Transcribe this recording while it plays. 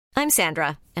I'm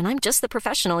Sandra, and I'm just the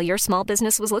professional your small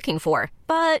business was looking for.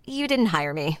 But you didn't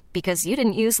hire me because you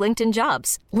didn't use LinkedIn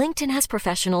Jobs. LinkedIn has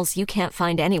professionals you can't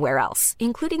find anywhere else,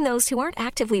 including those who aren't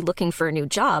actively looking for a new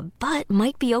job, but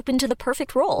might be open to the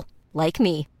perfect role, like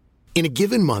me. In a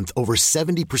given month, over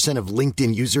 70% of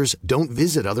LinkedIn users don't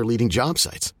visit other leading job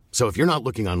sites. So if you're not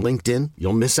looking on LinkedIn,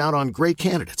 you'll miss out on great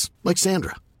candidates like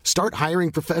Sandra. Start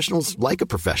hiring professionals like a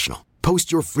professional.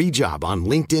 Post your free job on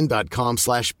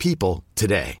linkedin.com/people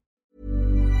today.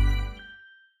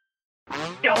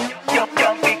 Don't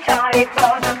be sorry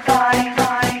for the party.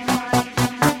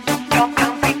 Don't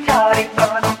be sorry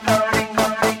for the party.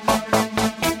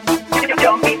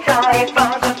 Don't be sorry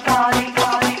for the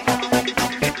party.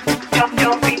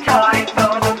 Don't be sorry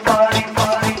for the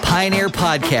party. Pioneer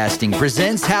Podcasting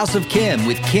presents House of Kim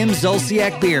with Kim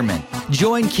Zolciak Biermann.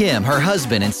 Join Kim, her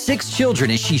husband, and 6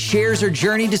 children as she shares her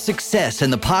journey to success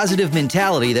and the positive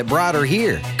mentality that brought her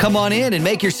here. Come on in and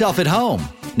make yourself at home.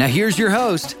 Now here's your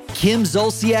host, Kim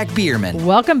Zolciak Biermann.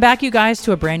 Welcome back, you guys,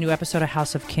 to a brand new episode of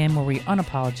House of Kim, where we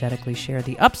unapologetically share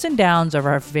the ups and downs of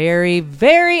our very,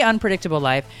 very unpredictable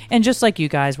life. And just like you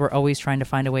guys, we're always trying to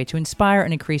find a way to inspire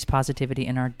and increase positivity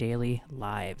in our daily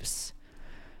lives.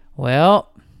 Well,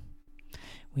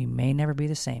 we may never be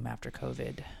the same after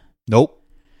COVID. Nope.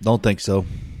 Don't think so.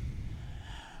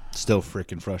 Still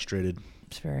freaking frustrated.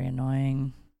 It's very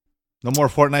annoying. No more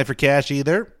Fortnite for Cash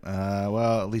either.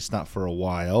 Well, at least not for a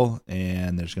while.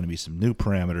 And there's going to be some new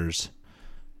parameters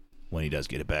when he does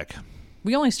get it back.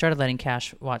 We only started letting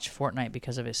Cash watch Fortnite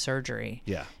because of his surgery.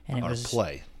 Yeah. And it or was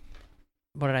play.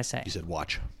 What did I say? You said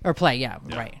watch. Or play, yeah.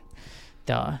 Right.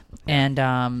 Duh.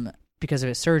 And because of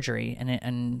his surgery,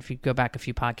 and if you go back a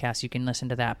few podcasts, you can listen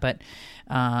to that. But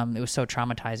it was so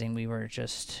traumatizing. We were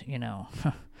just,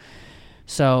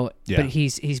 so. Yeah. But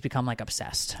he's become like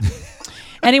obsessed.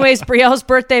 Anyways, Brielle's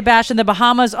birthday bash in the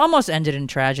Bahamas almost ended in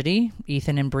tragedy.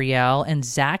 Ethan and Brielle and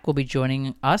Zach will be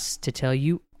joining us to tell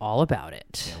you all about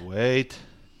it. Can't wait.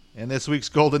 And this week's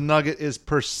golden nugget is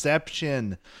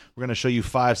perception. We're going to show you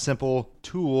 5 simple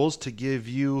tools to give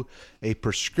you a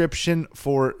prescription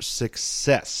for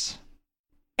success.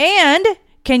 And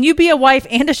can you be a wife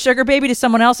and a sugar baby to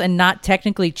someone else and not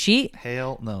technically cheat?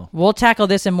 Hell no. We'll tackle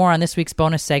this and more on this week's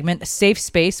bonus segment, Safe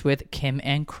Space with Kim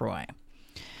and Croy.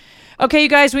 Okay, you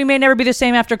guys, we may never be the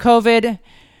same after COVID.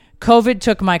 COVID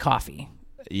took my coffee.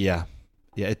 Yeah.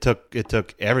 Yeah, it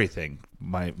took everything.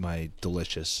 My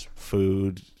delicious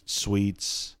food,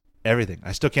 sweets, everything.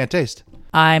 I still can't taste.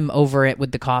 I'm over it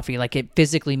with the coffee. Like, it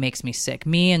physically makes me sick.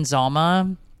 Me and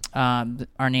Zalma,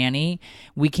 our nanny,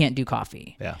 we can't do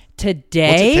coffee. Yeah.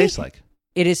 Today, what's it taste like?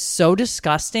 It is so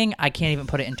disgusting, I can't even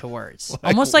put it into words.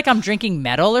 Almost like I'm drinking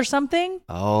metal or something.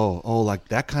 Oh, like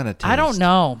that kind of taste. I don't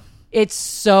know. It's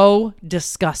so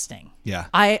disgusting. Yeah.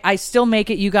 I still make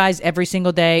it, you guys, every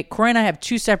single day. Corey and I have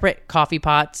 2 separate coffee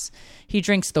pots. He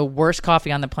drinks the worst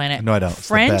coffee on the planet. No, I don't. It's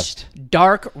French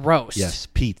dark roast. Yes,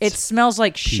 Pete's. It smells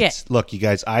like Pete's. shit. Look, you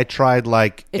guys, I tried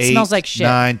like it 8, smells like shit.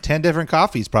 9, 10 different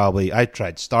coffees probably. I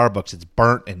tried Starbucks. It's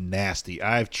burnt and nasty.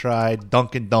 I've tried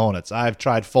Dunkin' Donuts. I've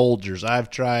tried Folgers. I've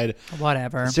tried...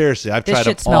 Whatever. Seriously, I've tried them all.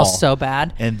 This shit smells so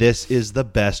bad. And this is the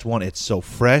best one. It's so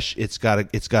fresh. It's got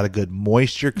a good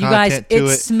moisture content to it. You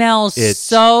guys, it smells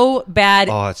so bad.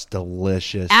 Oh, it's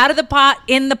delicious. Out of the pot,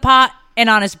 in the pot, and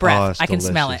on his breath. Oh, I can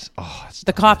smell it. Oh, it's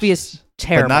the coffee is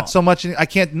terrible. But not so much. I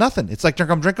can't. Nothing. It's like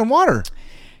I'm drinking water.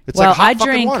 It's well, like hot I fucking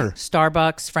drink water.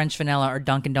 Starbucks French vanilla or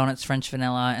Dunkin' Donuts French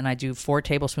vanilla, and I do 4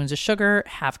 tablespoons of sugar,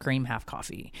 half cream, half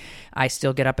coffee. I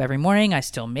still get up every morning. I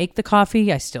still make the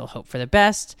coffee. I still hope for the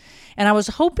best. And I was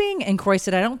hoping, and Croy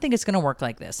said, I don't think it's going to work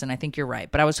like this, and I think you're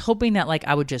right. But I was hoping that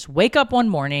I would just wake up one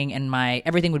morning and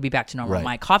everything would be back to normal. Right.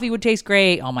 My coffee would taste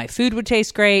great. All my food would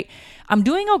taste great. I'm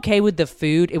doing okay with the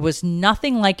food. It was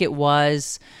nothing like it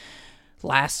was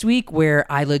last week where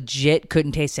I legit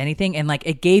couldn't taste anything, and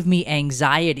it gave me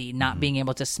anxiety not being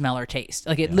able to smell or taste.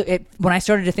 It when I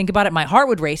started to think about it, my heart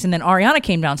would race, and then Ariana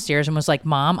came downstairs and was like,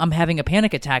 Mom, I'm having a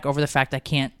panic attack over the fact I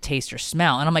can't taste or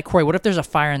smell. And I'm like, Corey, what if there's a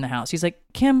fire in the house? He's like,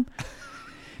 Kim,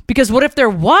 because what if there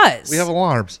was? We have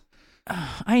alarms.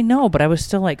 I know, but I was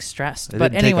still stressed.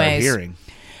 But didn't anyways, take our hearing.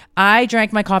 I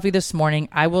drank my coffee this morning.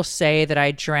 I will say that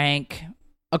I drank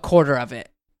a quarter of it,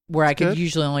 where I could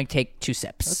usually only take 2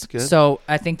 sips. That's good. So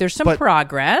I think there's some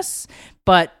progress,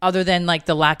 but other than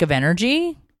the lack of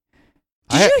energy,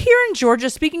 did you hear in Georgia,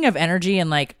 speaking of energy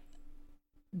and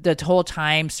the whole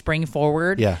time spring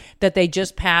forward, that they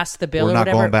just passed the bill or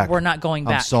whatever? Going back. We're not going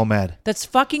back. I'm so mad. That's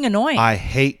fucking annoying. I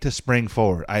hate to spring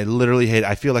forward. I literally hate it.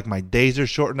 I feel like my days are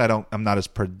shortened. I'm not as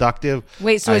productive.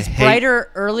 Wait, so it's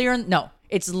brighter earlier? No,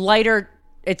 it's lighter.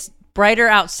 It's brighter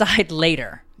outside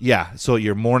later. Yeah, so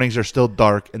your mornings are still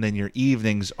dark, and then your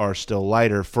evenings are still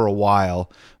lighter for a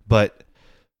while. But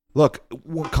look,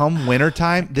 come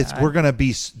wintertime, we're gonna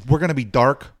be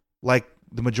dark like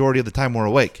the majority of the time we're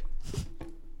awake.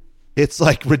 It's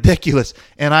like ridiculous,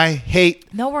 and I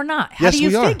hate. No, we're not. How Yes, do you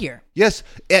we are. figure? Yes,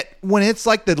 when it's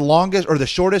like the longest or the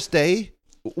shortest day,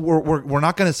 we're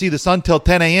not going to see the sun till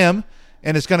 10 a.m.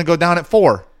 and it's going to go down at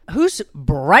 4. Whose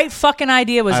bright fucking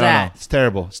idea was I don't that? know. It's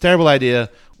terrible. It's a terrible idea.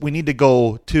 We need to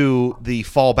go to the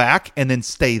fall back and then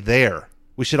stay there.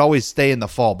 We should always stay in the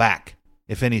fall back,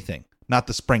 if anything, not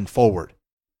the spring forward.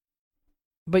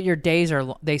 But your days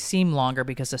they seem longer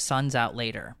because the sun's out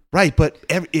later. Right, but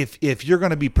if you're going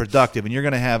to be productive and you're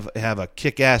going to have a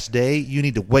kick-ass day, you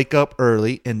need to wake up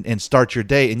early and start your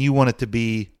day, and you want it to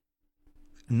be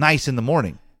nice in the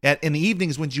morning. In the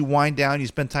evenings, when you wind down, you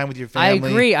spend time with your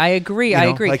family. I agree.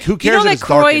 Like, who cares You know if that it's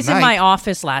dark at Croy's in night? my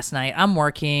office last night. I'm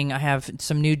working. I have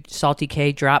some new Salty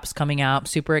K drops coming out.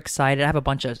 Super excited. I have a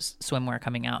bunch of swimwear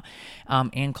coming out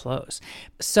and clothes.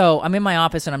 So I'm in my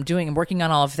office and I'm working on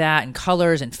all of that and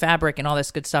colors and fabric and all this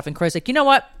good stuff. And Croy's like, you know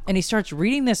what? And he starts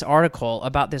reading this article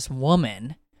about this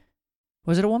woman.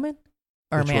 Was it a woman?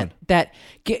 Or a Which man one? that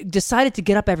decided to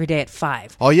get up every day at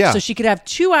 5. Oh, yeah. So she could have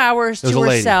 2 hours It was to a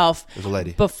lady. herself It was a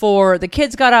lady. before the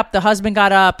kids got up, the husband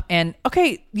got up, and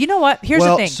okay, you know what? Here's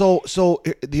the thing. So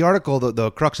the article,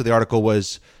 the crux of the article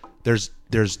was there's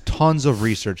tons of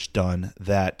research done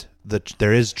that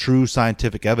there is true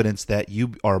scientific evidence that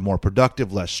you are more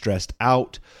productive, less stressed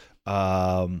out,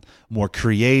 more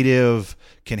creative,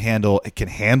 can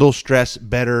handle stress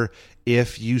better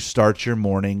if you start your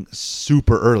morning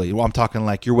super early. Well, I'm talking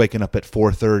like you're waking up at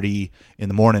 4:30 in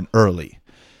the morning early.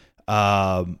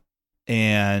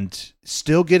 And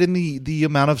still getting the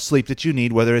amount of sleep that you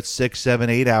need, whether it's 6, 7,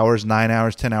 8 hours, 9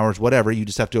 hours, 10 hours, whatever. You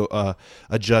just have to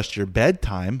adjust your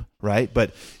bedtime, right?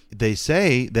 But they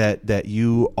say that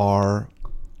you are,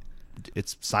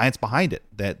 it's science behind it,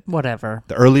 that Whatever.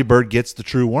 the early bird gets the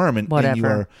true worm, and you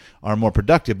Whatever. are more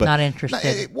productive. But Not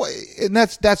interested. And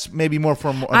that's maybe more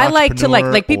from an I like to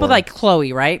entrepreneur like people or- like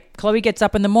Chloe, right? Chloe gets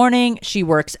up in the morning, she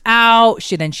works out,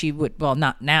 she would, well,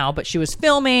 not now, but she was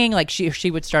filming, like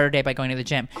she would start her day by going to the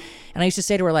gym. And I used to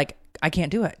say to her, like, I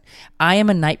can't do it. I am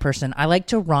a night person. I like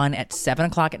to run at 7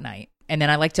 o'clock at night. And then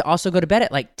I like to also go to bed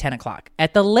at like 10 o'clock.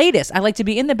 At the latest, I like to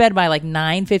be in the bed by like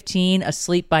 9:15,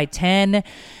 asleep by 10,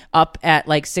 up at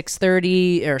like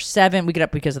 6:30 or 7. We get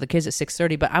up because of the kids at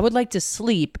 6:30. But I would like to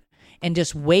sleep and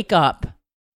just wake up,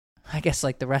 I guess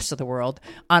like the rest of the world,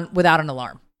 without an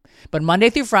alarm. But Monday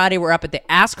through Friday, we're up at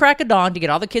the ass crack of dawn to get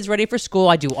all the kids ready for school.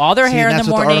 I do all their hair in the that's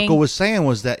morning. what the article was saying,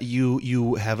 was that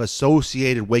you have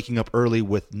associated waking up early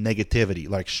with negativity,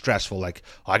 like stressful, like,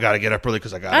 oh, I got to get up early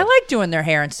because I got. I like doing their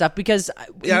hair and stuff because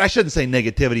Yeah, I shouldn't say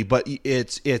negativity, but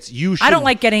it's you. Should, I don't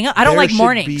like getting up. I don't there like should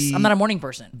mornings. be- I'm not a morning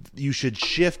person. You should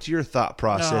shift your thought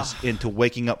process into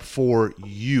waking up for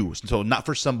you, so not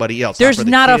for somebody else. There's for the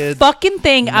not a kids, fucking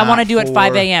thing I not wanna do at for-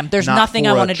 5 a.m. There's not nothing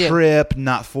I for a wanna do. Trip,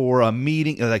 not for a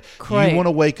meeting. Like Correct. you want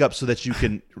to wake up so that you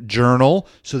can journal,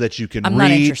 so that you can I'm not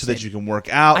read, so interested. that you can work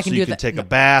out, I can so you do can that. take No. a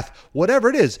bath, whatever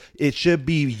it is. It should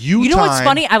be you. You know what's time.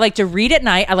 funny? I like to read at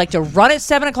night. I like to run at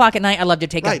 7 o'clock at night. I love to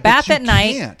take a Right, bath but you at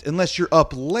night. Can't, unless you're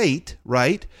up late,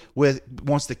 right?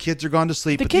 Once the kids are gone to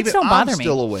sleep. The But kids even don't bother I'm me.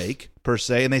 still awake per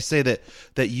se, and they say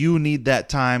that you need that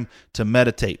time to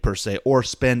meditate per se, or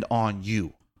spend on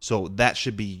you. So that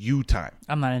should be you time.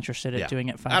 I'm not interested in Yeah. doing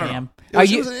it at I 5 don't know. a.m. It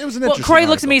was- it was an well, interesting Corey looks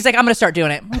at article. me. He's like, I'm going to start doing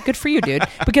it. Well, good for you, dude.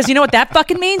 Because you know what that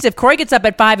fucking means? If Corey gets up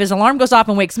at 5, his alarm goes off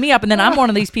and wakes me up, and then I'm one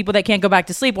of these people that can't go back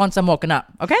to sleep once I'm woken up.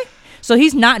 Okay? So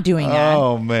he's not doing that.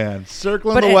 Oh man,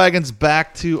 circling But the wagons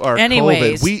back to our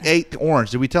anyways. COVID. We ate the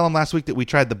orange. Did we tell them last week that we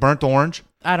tried the burnt orange?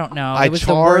 I don't know. I It was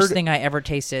the worst charred- thing I ever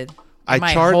tasted. I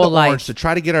my charred whole the life. orange to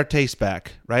try to get our taste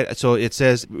back, right? So it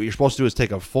says what you're supposed to do is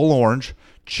take a full orange,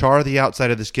 char the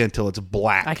outside of the skin till it's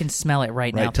black. I can smell it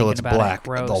right now. Right, till thinking it's about black, It.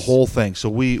 Gross. the whole thing. So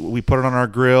we put it on our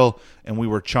grill and we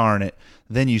were charring it.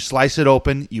 Then you slice it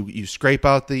open, you scrape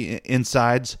out the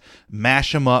insides,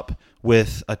 mash them up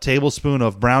with a tablespoon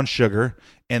of brown sugar,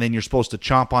 and then you're supposed to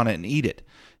chomp on it and eat it.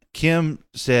 Kim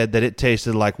said that it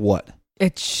tasted like what?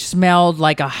 It smelled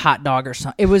like a hot dog or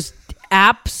something. It was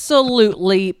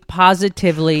absolutely,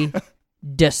 positively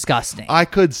disgusting. I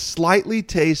could slightly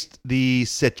taste the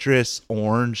citrus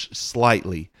orange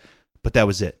slightly, but that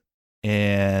was it.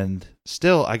 And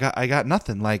still, I got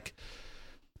nothing. Like,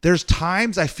 there's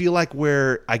times I feel like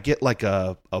where I get like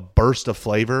a burst of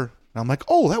flavor. And I'm like,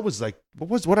 oh, that was like,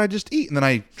 what I just eat? And then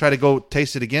I try to go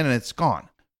taste it again and it's gone.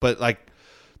 But like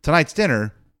tonight's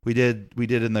dinner, we did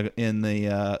in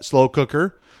the slow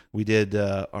cooker. We did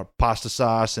our pasta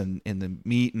sauce and the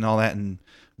meat and all that and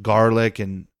garlic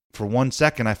and for 1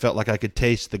 second, I felt like I could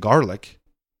taste the garlic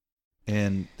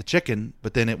and the chicken,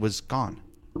 but then it was gone.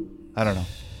 I don't know.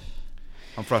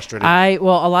 I'm frustrated.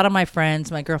 Well, a lot of my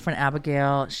friends, my girlfriend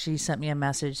Abigail, she sent me a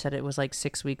message, said it was like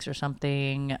 6 weeks or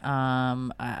something.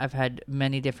 I've had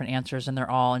many different answers, and they're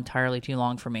all entirely too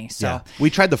long for me. So yeah. We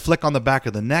tried to flick on the back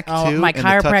of the neck too. my and to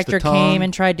touch the chiropractor tongue. came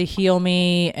and tried to heal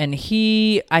me, and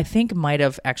he, I think, might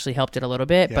have actually helped it a little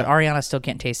bit, but Ariana still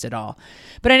can't taste it all.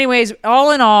 But anyways,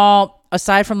 all in all,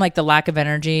 aside from like the lack of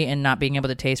energy and not being able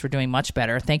to taste, we're doing much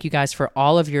better. Thank you guys for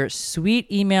all of your sweet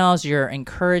emails, your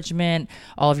encouragement,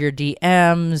 all of your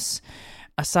DMs.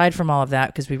 Aside from all of that,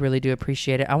 because we really do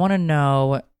appreciate it, I want to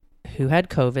know who had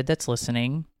COVID that's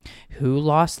listening, who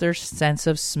lost their sense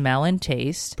of smell and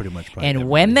taste, Pretty much probably and everybody.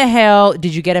 when the hell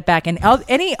did you get it back? And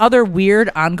any other weird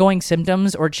ongoing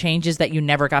symptoms or changes that you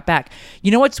never got back.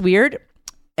 You know what's weird?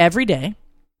 Every day,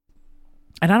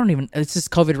 and I don't even, it's just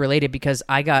COVID related because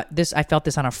I felt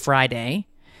this on a Friday,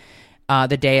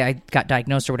 the day I got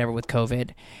diagnosed or whatever with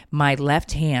COVID. My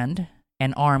left hand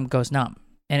and arm goes numb,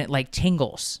 and it like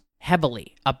tingles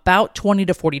heavily about 20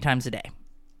 to 40 times a day.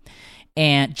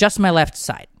 And just my left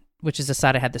side, which is the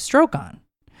side I had the stroke on.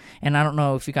 And I don't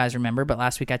know if you guys remember, but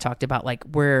last week I talked about like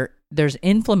where there's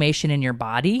inflammation in your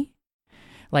body.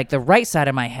 Like the right side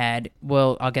of my head,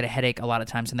 I'll get a headache a lot of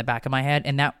times in the back of my head.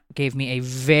 And that gave me a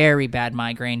very bad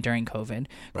migraine during COVID.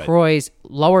 Right. Croy's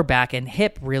lower back and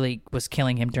hip really was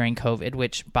killing him during COVID,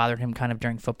 which bothered him kind of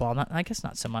during football. I guess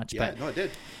not so much. Yeah, but no, it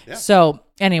did. Yeah. So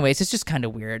anyways, it's just kind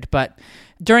of weird. But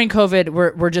during COVID,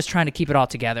 we're just trying to keep it all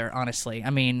together, honestly.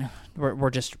 I mean,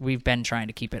 we've been trying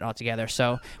to keep it all together.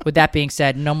 So with that being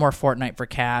said, no more Fortnite for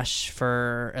Cash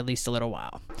for at least a little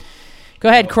while. Go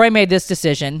ahead. Croy made this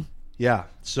decision. Yeah.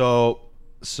 So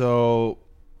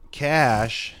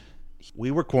Cash,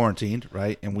 we were quarantined,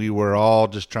 right? And we were all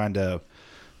just trying to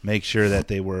make sure that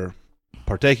they were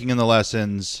partaking in the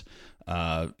lessons,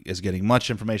 as getting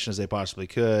much information as they possibly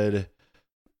could,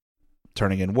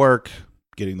 turning in work,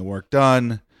 getting the work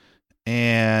done.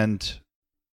 And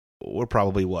we're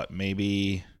probably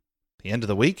maybe the end of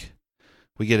the week?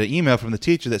 We get an email from the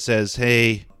teacher that says,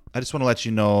 hey, I just want to let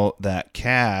you know that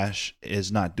Cash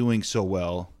is not doing so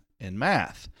well in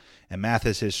math. And math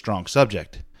is his strong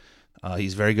subject.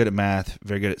 He's very good at math,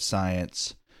 very good at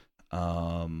science.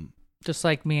 Just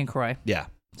like me and Croy. Yeah.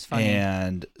 It's funny.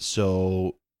 And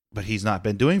so, but he's not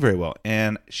been doing very well.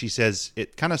 And she says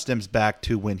it kind of stems back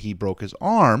to when he broke his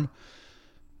arm,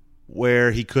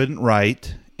 where he couldn't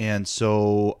write. And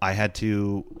so I had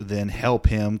to then help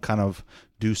him kind of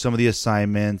do some of the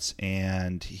assignments.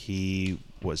 And he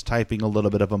was typing a little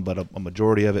bit of them, but a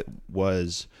majority of it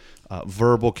was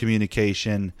verbal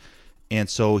communication. And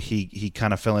so he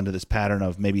kind of fell into this pattern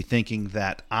of maybe thinking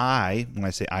that when I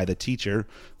say I, the teacher,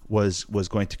 was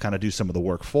going to kind of do some of the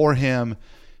work for him.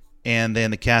 And then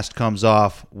the cast comes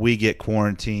off, we get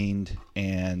quarantined,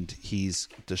 and he's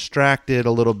distracted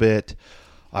a little bit.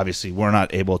 Obviously, we're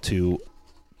not able to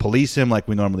police him like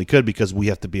we normally could because we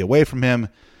have to be away from him.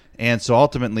 And so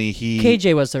ultimately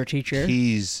KJ was their teacher.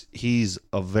 He's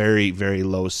a very, very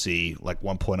low C, like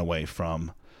 1 point away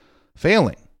from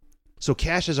failing. So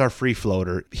Cash is our free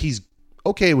floater. He's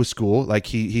okay with school. Like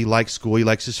he likes school. He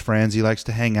likes his friends. He likes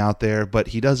to hang out there, but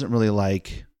he just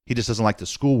doesn't like the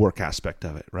schoolwork aspect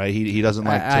of it, right? He doesn't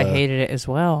like I hated it as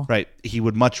well. Right. He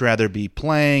would much rather be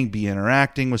playing, be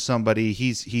interacting with somebody.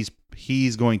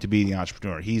 He's going to be the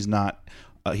entrepreneur. He's not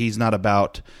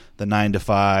about the 9 to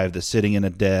 5, the sitting in a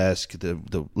desk,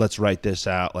 the let's write this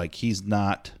out. Like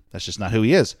that's just not who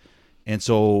he is. And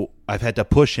so I've had to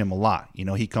push him a lot. You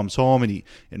know, he comes home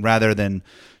and rather than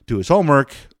do his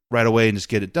homework right away and just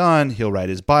get it done, he'll ride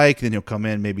his bike, then he'll come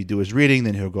in, maybe do his reading,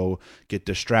 then he'll go get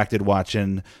distracted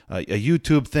watching a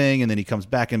YouTube thing, and then he comes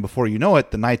back, and before you know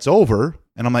it, the night's over.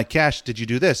 And I'm like, Cash, did you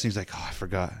do this? And he's like, oh, I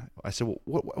forgot. I said,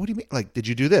 well, what do you mean? Like, did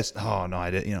you do this? Oh, no,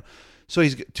 I didn't, you know. So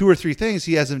he's got 2 or 3 things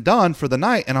he hasn't done for the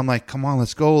night. And I'm like, come on,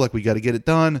 let's go. Like, we got to get it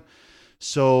done.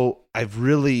 So I've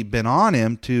really been on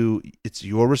him it's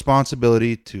your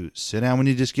responsibility to sit down when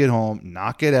you just get home,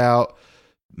 knock it out,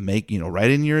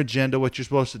 write in your agenda what you're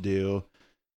supposed to do.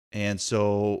 And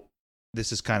so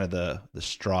this is kind of the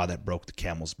straw that broke the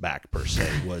camel's back, per se,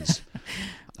 was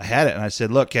I had it. And I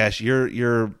said, look, Cash,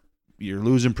 you're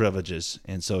losing privileges,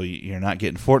 and so you're not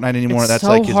getting Fortnite anymore. That's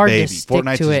like his baby.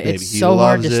 Fortnite's his baby. It's so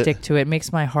hard to stick to it. It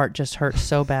makes my heart just hurt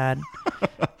so bad.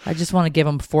 I just want to give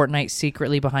him Fortnite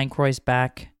secretly behind Croy's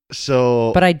back.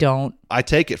 But I don't. I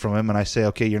take it from him, and I say,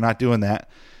 okay, you're not doing that.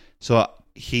 So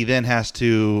he then has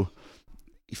to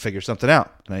figure something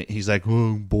out. And he's like, oh,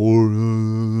 I'm bored.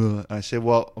 And I say,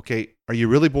 well, okay, are you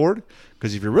really bored?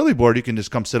 Because if you're really bored, you can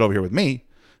just come sit over here with me,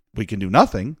 we can do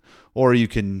nothing, or you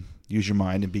can use your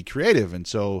mind and be creative. And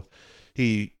so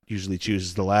he usually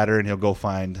chooses the latter, and he'll go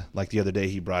find, like the other day,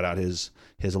 he brought out his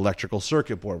electrical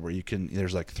circuit board where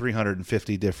there's like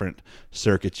 350 different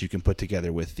circuits you can put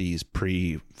together with these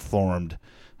pre-formed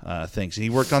things. And he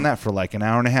worked on that for like an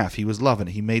hour and a half. He was loving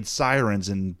it. He made sirens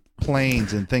and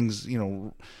planes and things,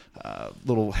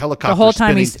 little helicopter the whole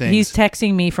time spinning he's things.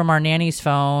 texting me from our nanny's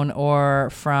phone or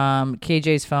from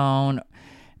KJ's phone.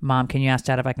 Mom, can you ask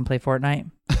Dad if I can play Fortnite?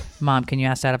 Mom, can you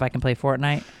ask Dad if I can play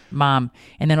Fortnite? Mom.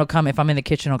 And then he'll come, if I'm in the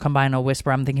kitchen, he'll come by and he'll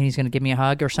whisper, I'm thinking he's going to give me a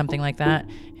hug or something like that.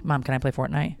 Mom, can I play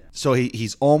Fortnite? So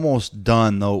he's almost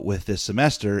done, though, with this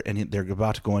semester, and they're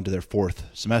about to go into their fourth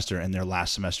semester and their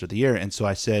last semester of the year. And so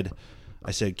I said,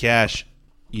 Cash,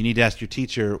 you need to ask your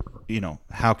teacher,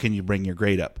 how can you bring your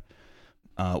grade up?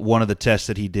 One of the tests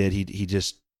that he did,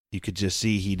 you could just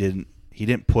see he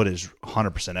didn't put his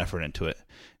 100% effort into it.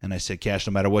 And I said, Cash,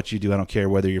 no matter what you do, I don't care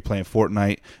whether you're playing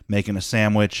Fortnite, making a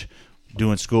sandwich,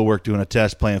 doing schoolwork, doing a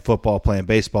test, playing football, playing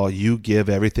baseball, you give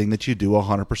everything that you do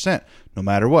 100%, no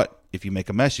matter what. If you make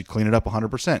a mess, you clean it up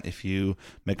 100%. If you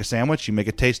make a sandwich, you make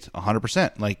it taste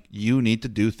 100%. Like, you need to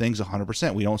do things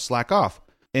 100%. We don't slack off.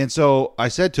 And so I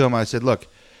said to him, look,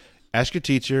 ask your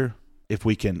teacher if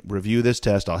we can review this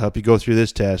test. I'll help you go through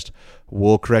this test.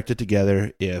 We'll correct it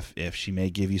together. If she may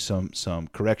give you some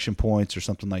correction points or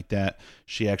something like that,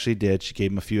 she actually did. She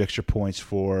gave him a few extra points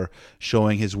for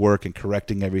showing his work and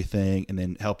correcting everything, and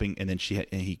then helping. And then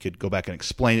he could go back and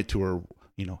explain it to her.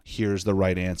 Here's the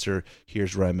right answer.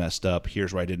 Here's where I messed up.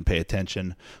 Here's where I didn't pay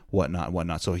attention.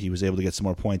 Whatnot. So he was able to get some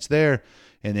more points there.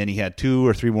 And then he had 2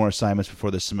 or 3 more assignments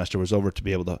before the semester was over to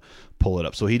be able to pull it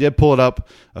up. So he did pull it up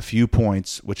a few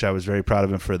points, which I was very proud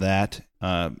of him for that.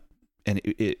 And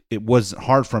it wasn't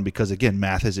hard for him because, again,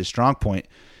 math is his strong point.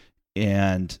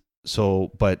 And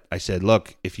so, but I said,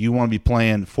 look, if you want to be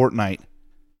playing Fortnite,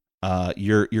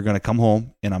 you're going to come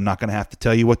home, and I'm not going to have to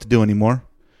tell you what to do anymore.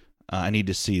 I need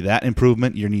to see that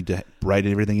improvement. You need to write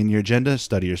everything in your agenda,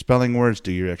 study your spelling words,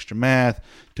 do your extra math,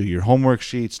 do your homework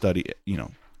sheet, study,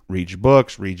 read your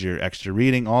books, read your extra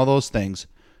reading, all those things.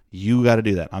 You got to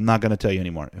do that. I'm not going to tell you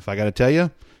anymore. If I got to tell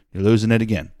you, you're losing it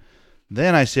again.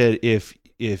 Then I said, if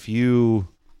your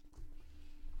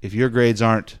grades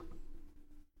aren't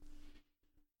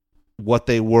what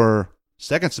they were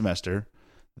second semester,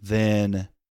 then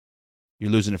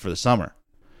you're losing it for the summer.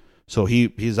 So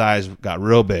his eyes got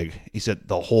real big. He said,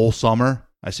 the whole summer?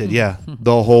 I said, yeah,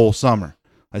 the whole summer.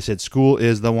 I said, school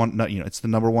is the one, it's the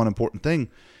number one important thing.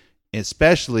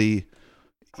 Especially,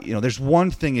 there's one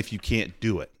thing if you can't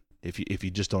do it, if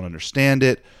you just don't understand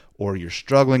it, or you're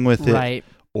struggling with it, right,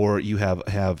 or you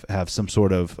have some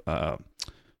sort of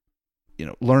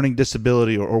learning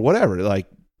disability or whatever.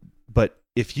 But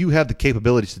if you have the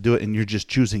capabilities to do it and you're just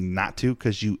choosing not to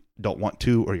because you don't want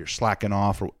to, or you're slacking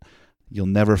off, or you'll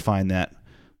never find that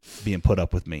being put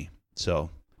up with me. So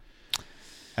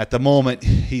at the moment,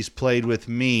 he's played with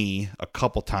me a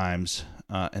couple times,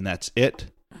 and that's it.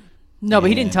 No,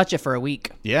 but he didn't touch it for a week.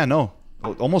 Yeah, no.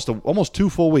 Almost 2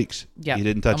 full weeks. Yeah, He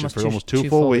didn't touch it for almost two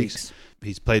full weeks.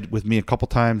 He's played with me a couple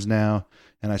times now.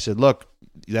 And I said, look,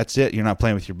 that's it. You're not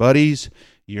playing with your buddies.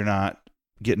 You're not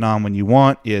getting on when you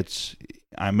want.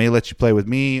 I may let you play with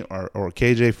me or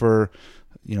KJ for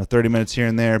 30 minutes here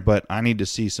and there, but I need to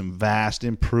see some vast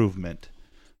improvement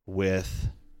with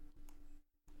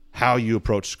how you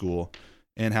approach school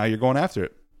and how you're going after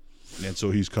it. And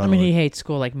so he's kind of he hates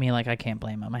school like me. Like, I can't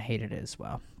blame him. I hated it as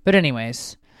well. But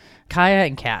anyways, Kaya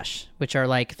and Cash, which are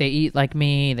like, they eat like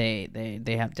me.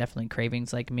 They have definitely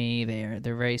cravings like me.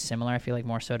 They're very similar. I feel like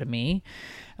more so to me.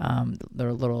 They're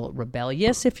a little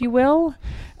rebellious, if you will,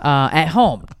 at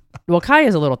home. Well,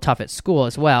 Kaya's a little tough at school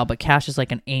as well, but Cash is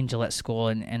like an angel at school,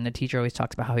 and the teacher always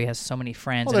talks about how he has so many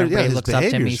friends, and everybody looks up to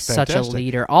him. He's such a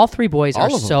leader. All 3 boys are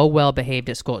so well behaved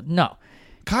at school. No.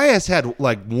 Kaya's had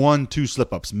like 1-2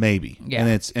 slip-ups, maybe. Yeah. And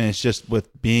it's just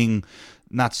with being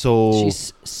not so...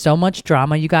 She's so much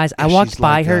drama, you guys. I walked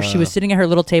by her. She was sitting at her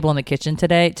little table in the kitchen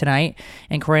tonight,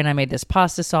 and Corey and I made this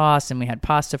pasta sauce, and we had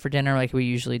pasta for dinner like we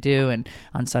usually do, and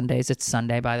on Sundays, it's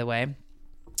Sunday, by the way.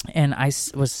 And I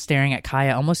was staring at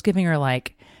Kaya, almost giving her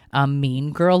like a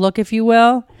mean girl look, if you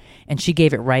will, and she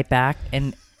gave it right back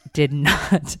and did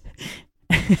not...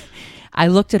 I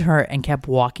looked at her and kept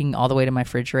walking all the way to my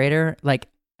refrigerator,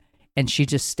 and she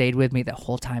just stayed with me the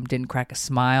whole time, didn't crack a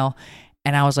smile.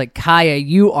 And I was like, Kaya,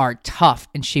 you are tough.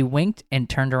 And she winked and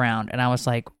turned around. And I was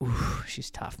like, ooh, she's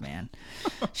tough, man.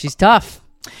 She's tough.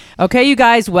 Okay, you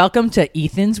guys, welcome to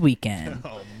Ethan's Weekend.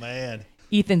 Oh, man.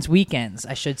 Ethan's Weekends,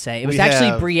 I should say. It was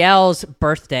actually Brielle's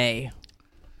birthday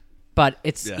but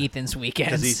it's Yeah. Ethan's Because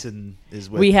weekends. Ethan is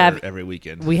with We her have- every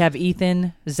weekend. We have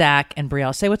Ethan, Zach, and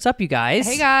Brielle. Say what's up, you guys.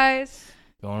 Hey guys.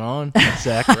 Going on?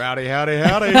 Zach. Howdy, howdy,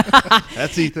 howdy.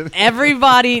 That's Ethan.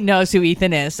 Everybody knows who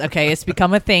Ethan is. Okay, it's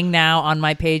become a thing now on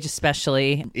my page,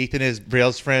 especially. Ethan is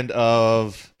Brielle's friend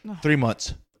of 3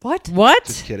 months. What? What?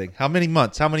 Just kidding. How many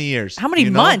months? How many years? How many Do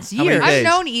you know? months? How many Years? I've days?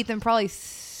 known Ethan probably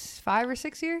 5 or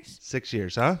 6 years. 6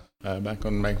 years, huh? Back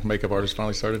when makeup artist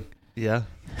finally started. Yeah.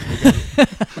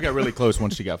 We got really close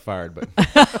once she got fired, but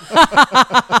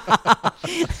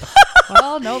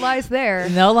Well, no lies there.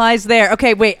 No lies there.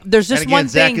 Okay, wait. There's just and again, one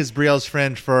Zach thing. is Brielle's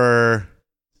friend for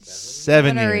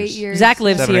 7 7 or 8 years. years. Zach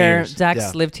lives 7 here. years. Zach's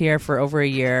Yeah. lived here for over a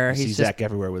year. I see He's Zach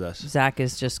everywhere with us. Zach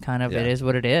is just kind of, Yeah. it is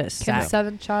what it is. Kim's Zach,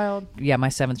 7th child. yeah, my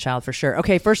 7th child for sure.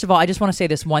 Okay, first of all, I just want to say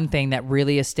this one thing that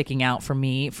really is sticking out for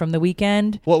me from the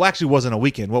weekend. Well, it actually wasn't a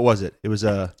weekend. What was it? It was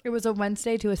a It was a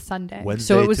Wednesday to a Sunday.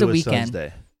 Wednesday So it was to a weekend.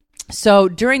 Sunday. So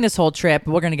during this whole trip,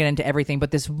 we're going to get into everything,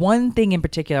 but this one thing in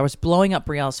particular, I was blowing up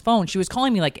Brielle's phone. She was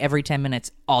calling me like every 10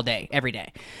 minutes all day, every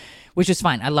day, which is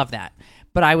fine. I love that.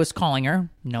 But I was calling her,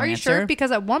 no Are you answer. sure?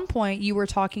 Because at one point you were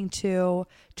talking to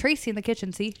Tracy in the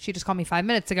kitchen. See, she just called me 5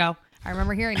 minutes ago. I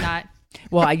remember hearing that.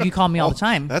 Well, you call me all the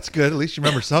time. That's good. At least you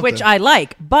remember something. Which I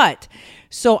like. But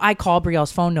so I call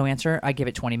Brielle's phone, no answer. I give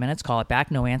it 20 minutes, call it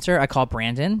back, no answer. I call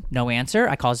Brandon, no answer.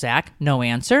 I call Zach, no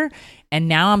answer. And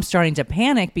now I'm starting to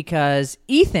panic because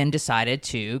Ethan decided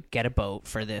to get a boat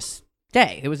for this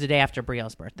day. It was the day after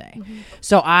Brielle's birthday.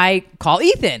 So I call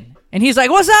Ethan and he's like,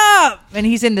 "What's up?" And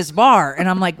he's in this bar. And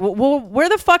I'm like, well, where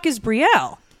the fuck is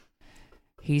Brielle?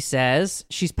 He says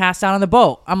she's passed out on the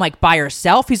boat. I'm like, by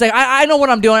herself? He's like, I know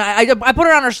what I'm doing. I put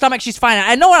her on her stomach. She's fine.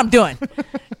 I know what I'm doing.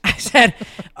 I said,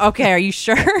 okay, are you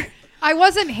sure? I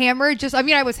wasn't hammered.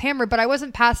 I was hammered, but I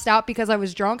wasn't passed out because I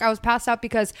was drunk. I was passed out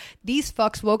because these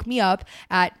fucks woke me up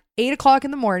at 8 o'clock in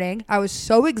the morning. I was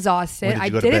so exhausted. When did you I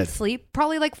go to didn't bed? sleep.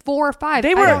 Probably like 4 or 5.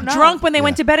 They I were don't know. drunk when they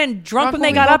went to bed and drunk when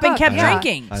they got up and kept Yeah.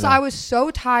 drinking. I So know. I was so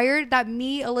tired that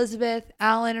me, Elizabeth,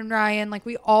 Alan, and Ryan, like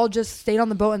we all just stayed on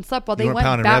the boat and slept while you they weren't went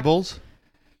pounding back. Red Bulls?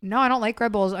 No, I don't like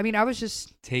Red Bulls. I mean, I was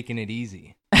just taking it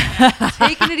easy.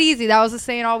 taking it easy. That was the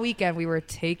saying all weekend. We were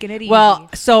taking it easy. Well,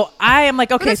 so I am like,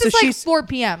 But okay, this so is like she's. 4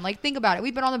 p.m. Like, think about it.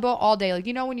 We've been on the boat all day. Like,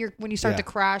 you know, when you start Yeah. to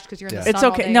crash because you're in Yeah. the sun It's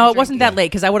all okay. day No, and it wasn't drinking. that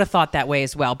late because I would have thought that way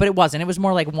as well. But it wasn't. It was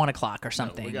more like 1 o'clock or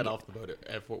something. We got off the boat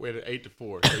at we had 8 to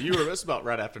 4. So you were. This is about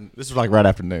right after. This was like right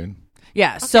after noon.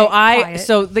 Yeah. So quiet.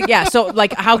 so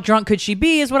like, how drunk could she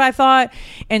be? Is what I thought.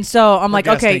 And so I'm like,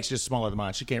 Her gas okay, tank's just smaller than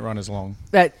mine. She can't run as long.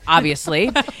 that obviously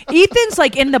Ethan's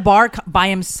like in the bar by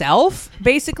himself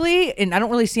basically, and I don't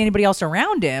really see anybody else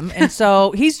around him, and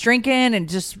so he's drinking and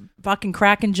just fucking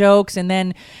cracking jokes. And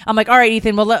then I'm like, all right,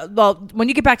 Ethan, well when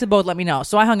you get back to the boat, let me know.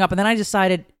 So I hung up, and then I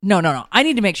decided no, I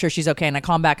need to make sure she's okay. And I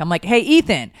call him back. I'm like, hey,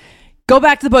 Ethan, go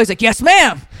back to the boat. He's like, yes,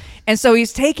 ma'am. And so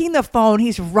he's taking the phone.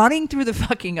 He's running through the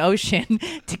fucking ocean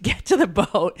to get to the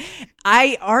boat.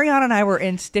 Ariana and I were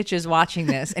in stitches watching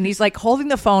this, and he's like holding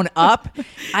the phone up.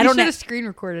 I You don't should know. have screen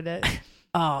recorded it.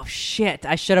 Oh shit!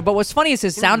 I should have. But what's funny is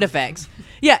his sound effects.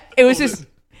 Yeah, it was his.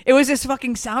 It was his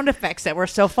fucking sound effects that were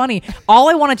so funny. All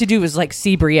I wanted to do was like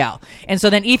see Brielle, and so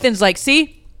then Ethan's like,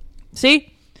 see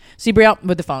Brielle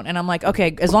with the phone, and I'm like,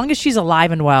 okay, as long as she's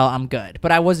alive and well, I'm good.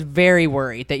 But I was very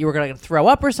worried that you were gonna throw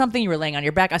up or something. You were laying on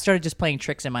your back. I started just playing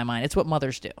tricks in my mind. It's what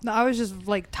mothers do. No, I was just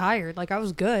like tired. Like I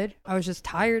was good. I was just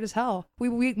tired as hell. We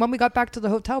when we got back to the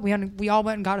hotel, we all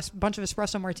went and got a bunch of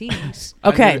espresso martinis.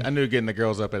 Okay, I knew getting the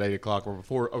girls up at 8 o'clock or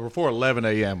before 11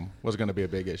 a.m. was going to be a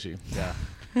big issue. Yeah.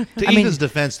 To Ethan's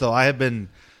defense, though, I have been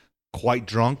quite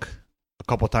drunk a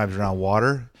couple times around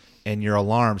water, and your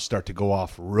alarms start to go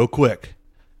off real quick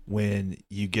when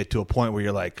you get to a point where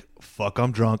you're like, fuck,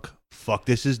 I'm drunk. Fuck,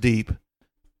 this is deep.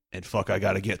 And fuck, I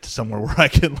got to get to somewhere where I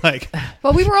can, like,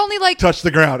 But we were only like touch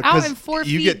the ground. out 'cause in 4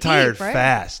 you feet get tired deep, right?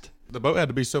 fast. The boat had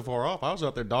to be so far off. I was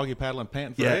out there doggy paddling,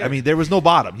 panting for Yeah, air. I mean, there was no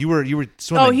bottom. You were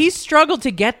swimming. oh, he struggled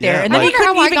to get there, Yeah, and then I he wonder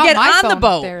couldn't how I even got get my on the phone up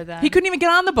boat. there then. He couldn't even get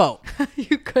on the boat.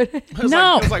 you couldn't. It was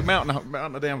No. like, it was like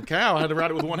mounting a damn cow. I had to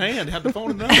ride it with one hand, had the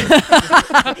phone in the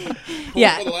other. Pull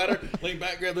Yeah. for the ladder, lean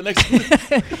back, grab the next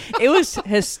one. It was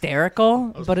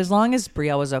hysterical, but as long as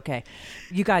Brielle was okay.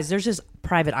 You guys, there's this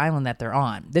private island that they're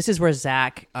on. This is where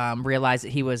Zach realized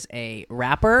that he was a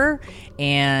rapper.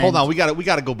 And Hold on, we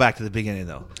got to go back to the beginning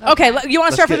though. Okay, you want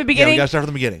to start from the Yeah, beginning? we got to start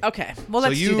from the beginning. Okay, well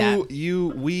let's do that.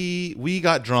 We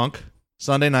got drunk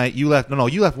Sunday night. You left. No,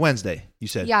 you left Wednesday. You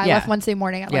said. Yeah, I Yeah. left Wednesday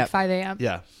morning at Yep. like 5 a.m.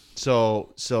 Yeah.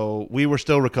 So we were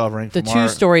still recovering The from two our,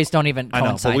 stories don't even I know,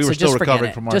 coincide. but we were so still just forget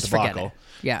recovering it. from our Just forget debacle.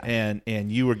 it. Yeah.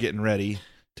 And you were getting ready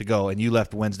to go, and you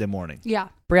left Wednesday morning. Yeah.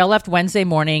 Brielle left Wednesday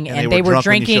morning, And and they they were were drunk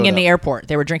when you drinking showed in the up. airport.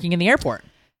 They were drinking in the airport.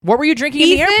 What were you drinking in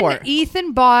the airport?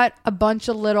 Ethan bought a bunch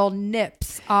of little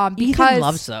nips. Because Ethan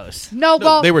loves those. No,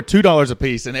 well, They were $2 a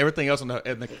piece, and everything else on the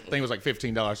thing was like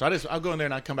 $15. So I'll go in there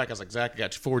and I come back. I was like, Zach, I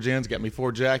got you 4 gins, got me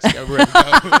 4 jacks. Got ready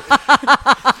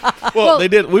to go. well, they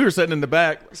did. We were sitting in the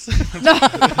back.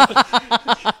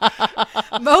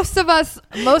 most of us,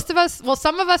 well,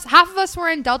 some of us, half of us were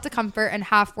in Delta Comfort and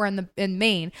half were in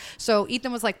Maine. So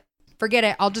Ethan was like, forget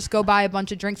it. I'll just go buy a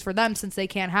bunch of drinks for them since they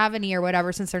can't have any or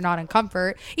whatever, since they're not in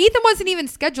Comfort. Ethan wasn't even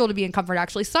scheduled to be in Comfort,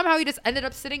 actually. Somehow he just ended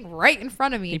up sitting right in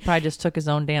front of me. He probably just took his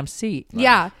own damn seat.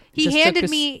 Yeah. He Just handed took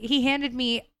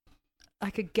me, I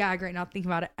could gag right now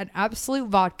thinking about it, an Absolute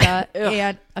vodka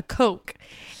and a Coke.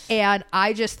 And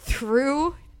I just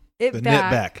threw it The back.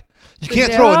 nip back. You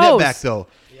can't throw a nip Gross. back though,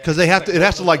 because they have to. It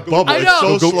has to like bubble. I It's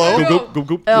know. so slow. I know. Goop,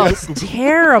 goop, Oh, goop. it's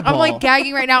terrible. I'm like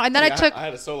gagging right now. And then I took, I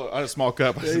had a small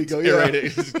cup. There you go,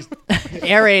 Aerated.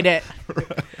 aerate it.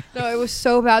 no, it was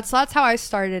so bad. So that's how I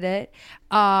started it.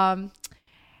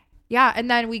 Yeah,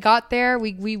 and then we got there.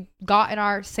 We got in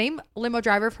our same limo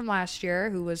driver from last year,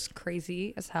 who was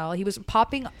crazy as hell. He was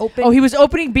popping open. Oh, he was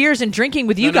opening beers and drinking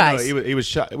with you guys. No, he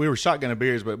was we were shotgunning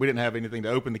beers, but we didn't have anything to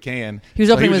open the can. He was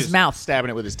So opening with his just mouth.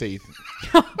 stabbing it with his teeth.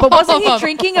 But wasn't he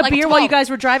drinking a Like beer while 12. you guys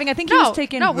were driving? I think he was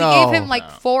taking. No, we No. gave him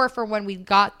like 4 for when we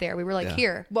got there. We were like,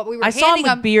 here. What we were I saw him handing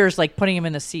with him. beers, like putting him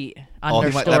in the seat on Oh,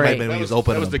 their he might- that might have story. been when he was That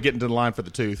opening was to them. get into the line for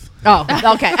the tooth. Oh,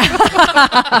 okay.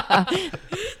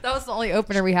 That was the only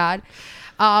opener we had.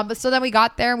 But so then we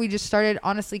got there and we just started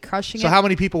honestly crushing So it. how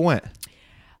many people went?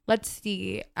 Let's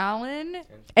see. Alan.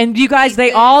 And you guys, they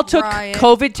Ethan, all took Brian.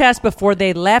 COVID tests before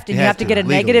they left, and You you have have to to, get a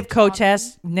legally.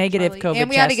 negative negative Charlie. COVID and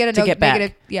we had to test get a to get back.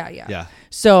 negative. Yeah. Yeah.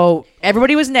 So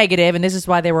everybody was negative, and this is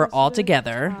why they were all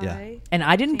together. Yeah. And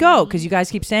I didn't go because you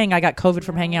guys keep saying I got COVID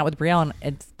from hanging out with Brielle,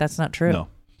 and that's not true. No.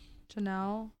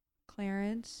 Janelle,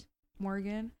 Clarence,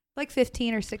 Morgan. Like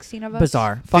 15 or 16 of us.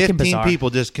 Bizarre. Fucking 15 bizarre. people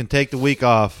just can take the week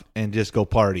off and just go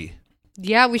party.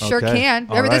 Yeah, we sure Okay. can.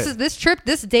 All Remember, right. this trip,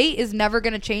 this date is never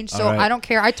going to change. So All right. I don't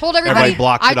care. I told everybody.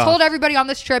 blocks I it off. told everybody on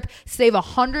this trip, save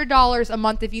 $100 a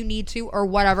month if you need to, or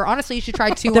whatever. Honestly, you should try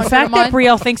 200 The a fact that month.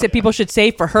 Brielle thinks that people should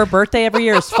save for her birthday every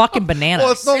year is fucking bananas.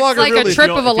 Well, it's no It's longer like a really. trip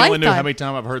If of a you only knew how lifetime. many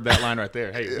times I've heard that line right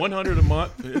there. Hey, 100 a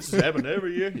month. It's happened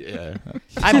every year. Yeah.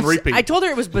 I'm- repeat. I told her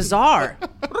it was bizarre.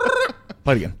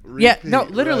 Play it again. Yeah, no,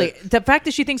 literally. The fact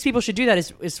that she thinks people should do that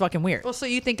is fucking weird. Well, so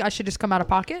you think I should just come out of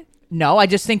pocket? No, I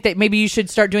just think that maybe you should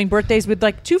start doing birthdays with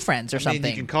like 2 friends or I mean,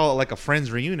 something. you can call it like a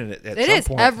friends reunion at It some is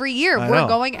point. every year. I We're know.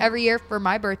 going every year for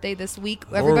my birthday this week.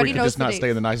 Or Everybody we could knows just the not date. stay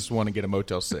in the nicest one and get a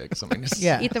Motel 6. I mean, it's,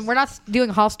 Yeah. Ethan, we're not doing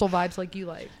hostile vibes like you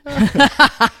like.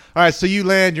 All right, so you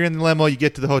land, you're in the limo, you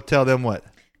get to the hotel, then what?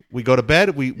 We go to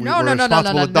bed? We're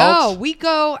responsible adults? No, we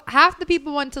go. Half the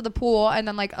people went to the pool, and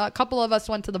then like a couple of us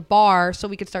went to the bar so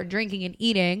we could start drinking and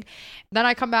eating. Then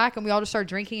I come back, and we all just start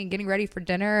drinking and getting ready for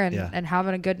dinner and, Yeah. and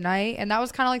having a good night. And that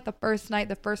was kind of like the first night.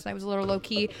 The first night was a little low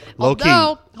key. Low key.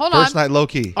 Hold First on. night low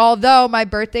key. Although my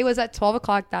birthday was at 12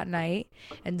 o'clock that night,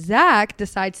 and Zach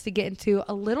decides to get into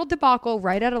a little debacle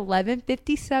right at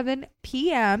 11:57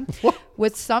 p.m.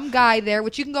 with some guy there,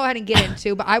 which you can go ahead and get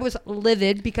into. But I was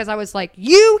livid because I was like,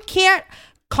 you can't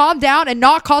calm down and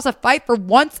not cause a fight for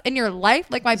once in your life.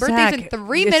 Like, my birthday's in Zach,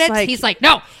 3 it's minutes. like- He's like,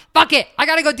 no, fuck it. I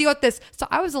got to go deal with this. So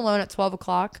I was alone at 12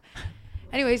 o'clock.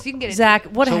 Anyways, you can get into Zach,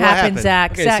 it. what So what happened, happened?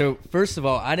 Zach? Okay, Zach, so first of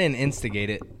all, I didn't instigate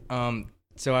it.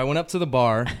 So I went up to the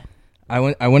bar. I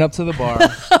went up to the bar.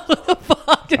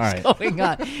 what is All right. going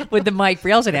on with the mic?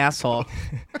 Brielle's an asshole.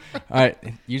 All right.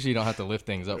 Usually you don't have to lift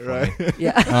things up for me.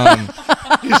 Yeah.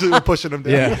 Usually we're pushing them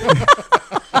down. Yeah.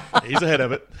 he's ahead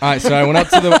of it. All right, so I went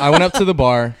up to the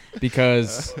bar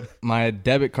because my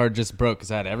debit card just broke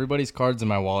because I had everybody's cards in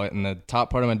my wallet and the top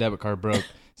part of my debit card broke.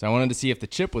 So I wanted to see if the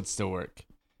chip would still work.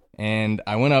 And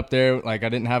I went up there like I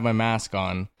didn't have my mask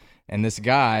on, and this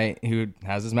guy who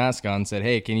has his mask on said,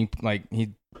 "Hey, can you like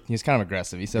he's kind of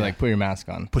aggressive. He said like put your mask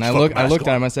on." Put and your I fucking looked mask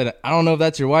at on. him. I said, "I don't know if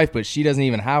that's your wife, but she doesn't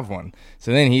even have one."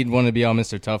 So then he'd want to be all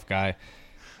Mr. Tough Guy.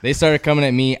 They started coming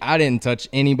at me. I didn't touch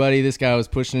anybody. This guy was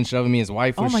pushing and shoving me. His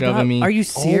wife Oh was my shoving God. me. Are you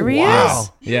serious? wow.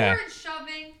 Yeah.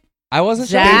 shoving. I wasn't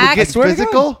Zach? shoving. They were I getting swear to God.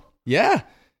 physical? Yeah.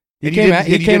 He And you came, didn't-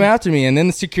 he and you came didn't- after me, and then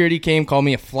the security came, called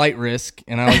me a flight risk,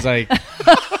 and I was like,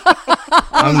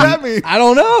 What does that mean? I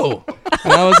don't know.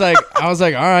 And I was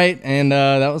like, all right, and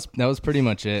that was pretty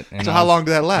much it. And So I how was- long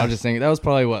did that I last? was just thinking that was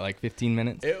probably what, like 15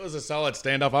 minutes. It was a solid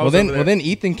standoff. Well then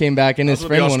Ethan came back and his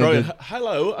friend wanted to.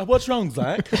 Hello, what's wrong,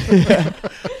 Zach?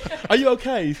 Are you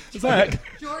okay, Zach?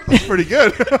 That's pretty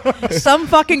good. Some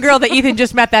fucking girl that Ethan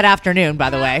just met that afternoon, by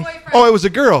the way. Oh, it was a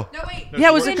girl. No, wait. Yeah,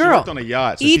 it was a She girl. worked on a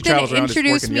yacht. So she Ethan travels around just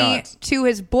introduced working me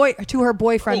yachts. to her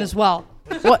boyfriend as well.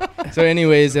 What? So,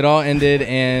 anyways, it all ended,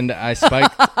 and I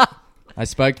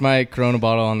spiked my Corona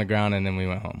bottle on the ground, and then we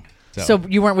went home. So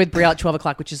you weren't with Brielle at 12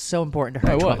 o'clock, which is so important to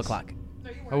her. I At 12 was. o'clock.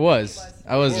 I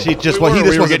was. He just We wasn't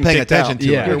were paying getting attention kicked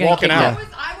to out. it. We were Yeah. walking out.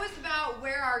 I was about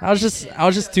where our I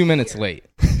was just 2 minutes late.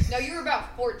 No, you were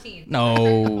about 14.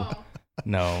 No.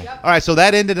 No. All right, so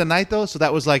that ended the night though. So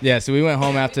that was like Yeah, so we went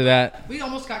home after that. We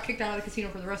almost got kicked out of the casino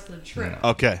for the rest of the trip.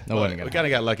 okay. No, wasn't We gonna kind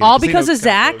of got lucky. All The because casino of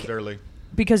Zach? closed early.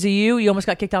 Because of you almost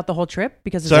got kicked out the whole trip?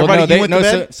 Because of So Zach? everybody- no, you went to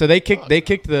bed? so they kicked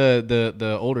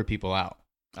the older people out.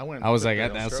 I went. I was like,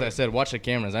 I I said, watch the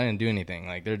cameras. I didn't do anything.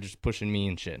 Like they're just pushing me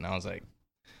and shit. And I was like,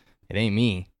 it ain't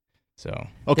me. So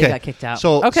Okay. got kicked out.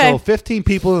 So Okay. so 15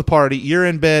 people in the party. You're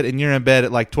in bed, and you're in bed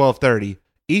at like 12:30.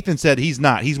 Ethan said he's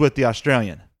not. He's with the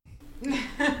Australian.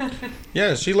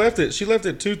 Yeah, she left it. She left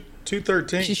it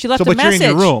 2:13. She left So, a but message.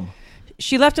 you're in your room.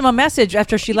 She left him a message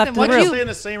after she left the what'd I room. didn't stay in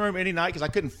the same room any night because I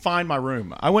couldn't find my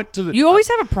room. I went to the. You always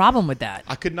have a problem with that.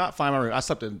 I could not find my room. I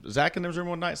slept in Zach and his room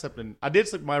one night. I did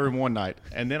sleep in my room one night,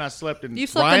 and then I slept in You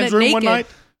slept in Ryan's it room one naked. night.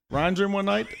 Ryan's room one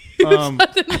night. in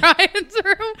Ryan's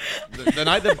room. The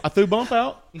night that I threw Bump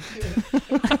out.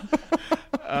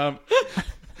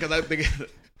 Because I think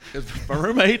it's my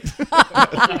roommate.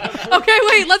 Okay,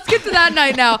 wait. Let's get to that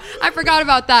night now. I forgot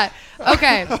about that.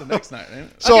 Okay. the next night,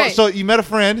 man. So Okay. so you met a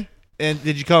friend, and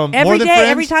did you come Every more than day, friends?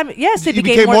 every time. Yes, they You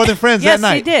became became more than friends yes, that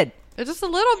night. Yes, they did. Just a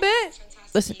little bit.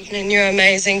 Listen, And you're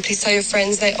amazing. Please tell your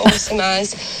friends they're awesome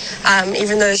as.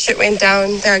 Even though the shit went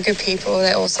down, they're good people.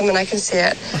 They're awesome, and I can see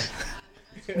it.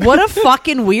 what a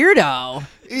fucking weirdo.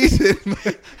 Ethan.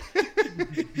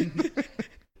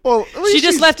 Well, at least She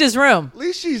just she's- left his room. At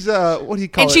least she's what do you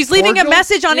call And it? she's leaving a cordial?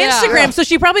 message on Yeah. Instagram, so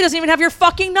she probably doesn't even have your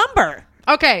fucking number.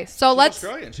 Okay, so let's.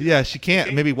 Australian. Yeah, she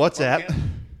can't. Maybe WhatsApp.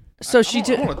 So she I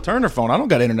did want to turn her phone. I don't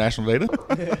got international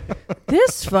data.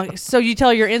 this. So you tell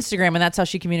her your Instagram, and that's how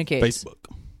she communicates. Facebook.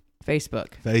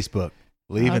 Facebook.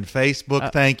 Leaving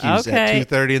Facebook thank yous okay. at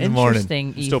 2:30 in the morning.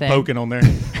 Interesting, Still Ethan. poking on there.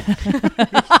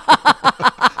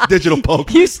 Digital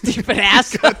poke. You stupid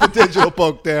ass. Got the digital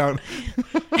poke down.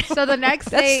 So the next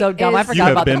That's day so dumb. I is, forgot You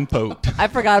have about been the, poked. I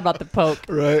forgot about the poke.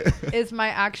 Right. is my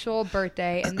actual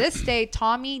birthday, and this day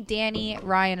Tommy, Danny,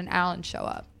 Ryan, and Alan show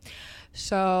up.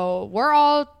 So we're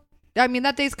all. I mean,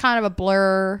 that day's kind of a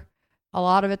blur. A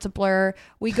lot of it's a blur.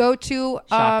 We go to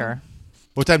Shocker.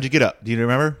 What time did you get up? Do you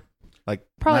remember? Like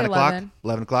Probably 9 o'clock? 11.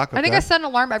 11 o'clock? I think Okay. I set an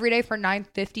alarm every day for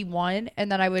 9:51,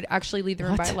 and then I would actually leave the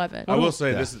room by 11. I will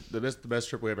say Yeah. this is the best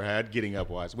trip we ever had. Getting up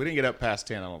wise, we didn't get up past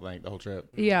 10. I don't think the whole trip.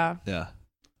 Yeah. Yeah.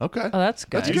 Okay. Oh, that's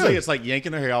good. That's Usually good. it's like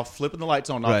yanking their hair off, flipping the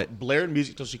lights on, Right. blaring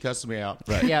music till she cusses me out.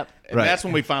 Right. Yep. And Right. that's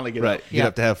when we finally get Right. up. You Yep.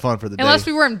 have to have fun for the day. Unless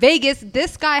we were in Vegas,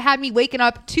 this guy had me waking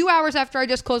up 2 hours after I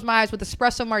just closed my eyes with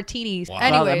espresso martinis.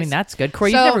 Anyways, Well, I mean, that's good.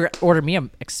 Corey, So- you never ordered me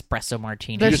an espresso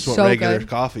martini. They're You just want so regular good.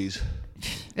 coffees.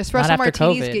 espresso Not after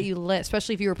martinis COVID. get you lit,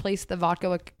 especially if you replace the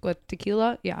vodka with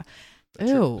tequila. Yeah.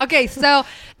 Ew. Okay, so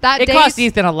that It day cost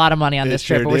Ethan a lot of money on It this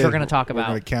sure trip, which did. we're going to talk We're about.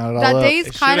 going to count it all that up. day's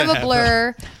It kind of shoulda a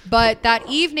blur, but that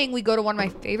evening we go to one of my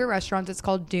favorite restaurants. It's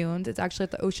called Dunes. It's actually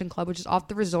at the Ocean Club, which is off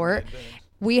the resort.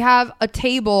 We have a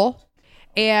table,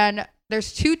 and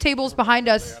there's 2 tables behind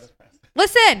us.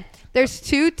 Listen, there's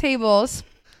 2 tables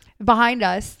behind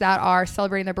us that are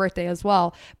celebrating their birthday as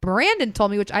well. Brandon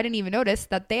told me, which I didn't even notice,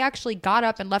 that they actually got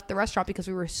up and left the restaurant because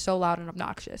we were so loud and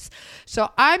obnoxious. So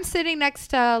I'm sitting next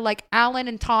to like Alan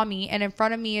and Tommy, and in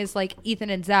front of me is like Ethan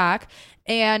and Zach.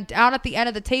 And down at the end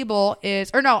of the table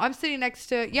is, or no, I'm sitting next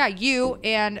to, you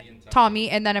and Tommy,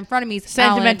 and then in front of me is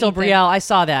Sentimental Alan, Ethan. Brielle. I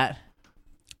saw that.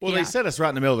 Well, Yeah. they set us right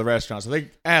in the middle of the restaurant, so they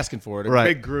asking for it. A Right.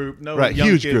 big group, no Right, young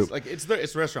huge kids. group. Like it's the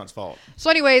restaurant's fault. So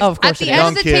anyways, Oh, of course at the it end is.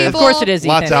 of the Young kids. table, Of course it is,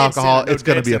 Lots Ethan. of alcohol. No It's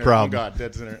going to dead be a center. problem. Oh God,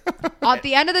 dead center. at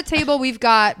the end of the table, we've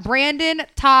got Brandon,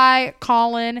 Ty,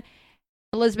 Colin,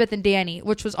 Elizabeth, and Danny,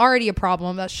 which was already a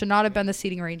problem. That should not have been the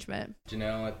seating arrangement.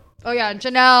 Janelle, Oh yeah, and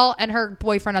Janelle and her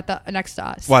boyfriend at the next to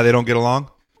us. Why, they don't get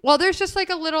along? Well, there's just like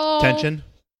a little Tension?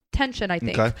 tension, I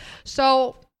think. Okay.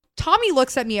 So Tommy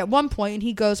looks at me at one point and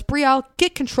he goes, Brielle,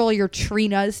 get control of your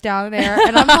trinas down there.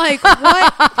 And I'm like,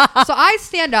 what? So I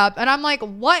stand up and I'm like,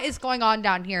 what is going on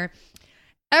down here?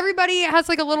 Everybody has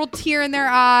like a little tear in their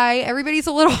eye. Everybody's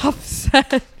a little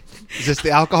upset. Is this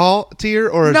the alcohol tear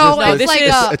or is No, this it's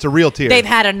like it's a real tear? They've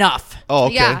had enough. Oh,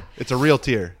 okay. Yeah. It's a real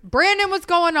tear. Brandon was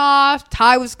going off.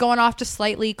 Ty was going off just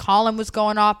slightly. Colin was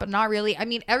going off, but not really. I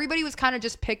mean, everybody was kind of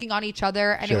just picking on each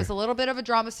other, and Sure. it was a little bit of a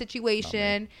drama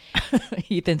situation.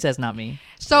 Ethan says not me.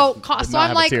 So, Did so not I'm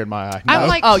have like, a tear in my eye. I'm No.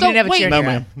 like, Oh, you so didn't have a wait, tear in No, your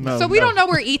eye. ma'am. No, so we no. don't know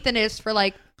where Ethan is for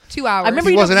like 2 hours. I remember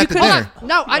He you wasn't you at the could- dinner.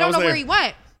 No, I don't was know where there. he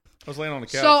went. I was laying on the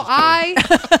couch. So just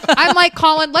chilling. I'm like,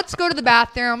 Colin, let's go to the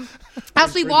bathroom.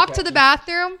 As we walk to the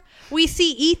bathroom, we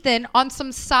see Ethan on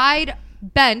some side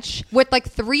bench with like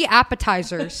 3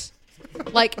 appetizers,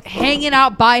 like hanging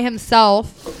out by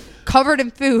himself, covered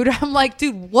in food. I'm like,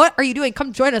 dude, what are you doing?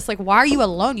 Come join us. Like, why are you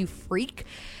alone, you freak?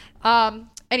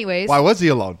 Anyways. Why was he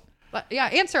alone? But yeah,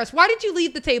 answer us. Why did you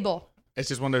leave the table? It's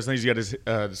just one of those things you got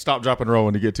to stop, drop, and roll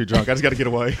when you get too drunk. I just got to get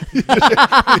away. You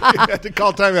had to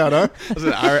call timeout, huh? That's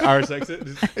an Irish exit.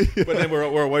 But then we're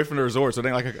away from the resort, so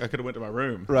then like I could have went to my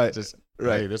room. Right. Just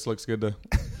Right. Hey, this looks good to.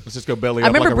 Let's just go belly I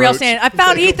up. remember like a Brielle roach. saying, "I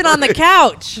found Ethan on the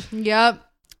couch." Yep.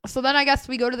 So then I guess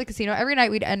we go to the casino. Every night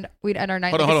we'd end our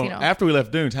night Hold in on, the hold casino. on. After we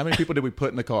left Dunes, how many people did we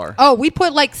put in the car? Oh, we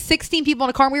put like 16 people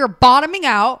in a car and we were bottoming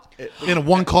out. In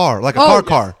one car, like a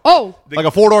car. Oh. Like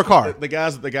a 4-door car. The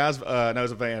guys, no, it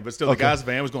was a van, but still, the guy's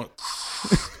van was going,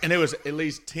 and there was at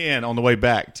least 10 on the way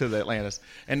back to the Atlantis,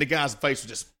 and the guy's face was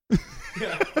just.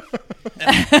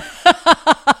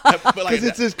 Because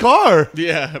it's his car.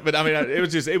 Yeah, but I mean, it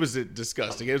was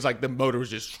disgusting. It was like the motor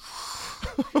was just.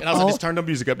 And I was like, just turn the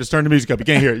music up. Just turn the music up. You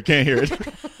can't hear it. You can't hear it.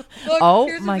 Look, Oh,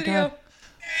 here's the my video. God.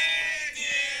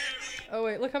 Oh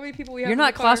wait, look how many people we have. You're in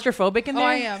not the car. claustrophobic in there? Oh,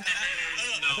 I am.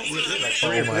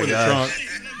 Oh my gosh.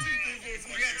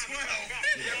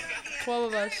 12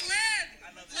 of us.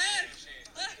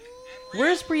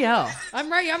 Where's Brielle?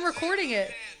 I'm right. I'm recording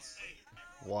it.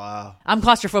 Wow. I'm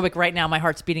claustrophobic right now. My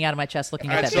heart's beating out of my chest looking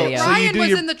at that so- video. so- Ryan do was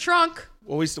your- in the trunk.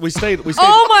 Well, we stayed.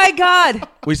 Oh my God!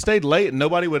 We stayed late, and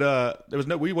nobody would. There was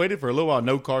no. We waited for a little while.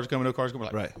 No cars coming. No cars coming.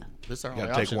 Like, Right. This is our You only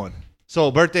got to take option. one. So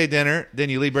birthday dinner, then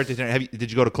you leave birthday dinner. Did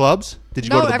you go to clubs? Did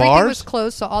you No, go to the everything bars? was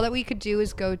closed, so all that we could do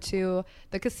is go to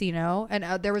the casino,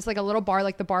 and there was like a little bar,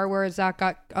 like the bar where Zach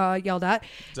got yelled at.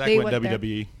 Zach They went there.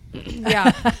 WWE.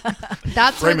 Yeah,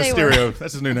 that's Rey where they were. Mysterio.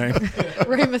 That's his new name.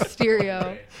 Rey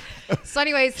Mysterio. So,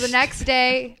 anyways, the next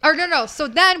day, or no. So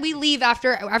then we leave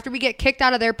after we get kicked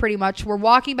out of there. Pretty much, we're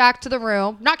walking back to the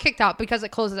room. Not kicked out because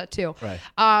it closes at 2.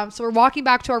 Right. So we're walking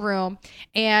back to our room,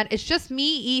 and it's just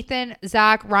me, Ethan,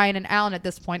 Zach, Ryan, and Alan at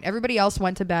this point. Everybody else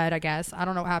went to bed. I guess I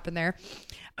don't know what happened there.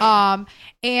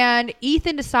 And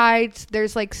Ethan decides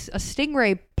there's like a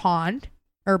stingray pond.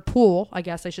 Or pool, I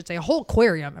guess I should say, a whole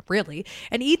aquarium, really.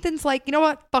 And Ethan's like, you know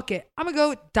what? Fuck it. I'm going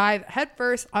to go dive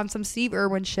headfirst on some Steve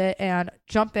Irwin shit and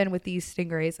jump in with these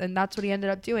stingrays. And that's what he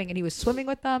ended up doing. And he was swimming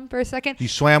with them for a second. You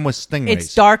swam with stingrays.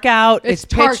 It's dark out. It's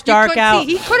pitch dark out.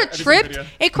 He could have tripped.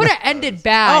 It could have ended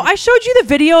bad. Oh, I showed you the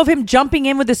video of him jumping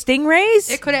in with the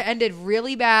stingrays. It could have ended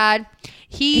really bad.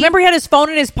 Remember he had his phone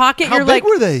in his pocket? How You're big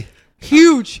like, were they?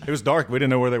 huge. It was dark. We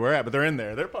didn't know where they were at, but they're in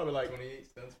there. They're probably like.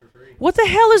 What the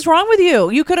hell is wrong with you?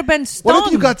 You could have been stung. What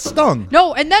if you got stung?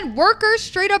 No, and then workers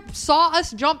straight up saw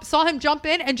him jump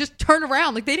in and just turn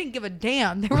around. Like, they didn't give a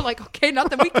damn. They were like, okay,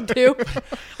 nothing we can do.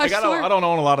 I Like, swear. I don't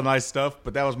own a lot of nice stuff,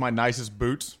 but that was my nicest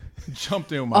boots.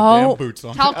 Jumped in with my damn boots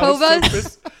on.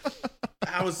 Talcovas?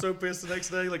 I was so pissed the next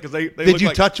day, like, because they Did looked you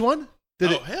like, touch one?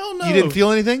 Did Oh, it? hell no. You didn't feel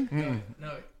anything?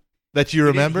 No. That you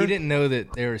remember? He didn't know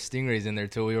that there were stingrays in there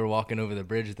till we were walking over the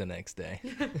bridge the next day.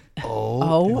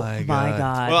 Oh my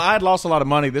God. Well, I had lost a lot of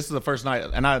money. This is the first night,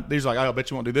 and these were like, "I bet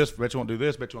you won't do this. Bet you won't do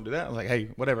this. Bet you won't do that." I was like, "Hey,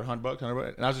 whatever, $100,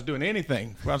 $100." And I was just doing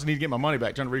anything. I just need to get my money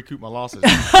back, trying to recoup my losses.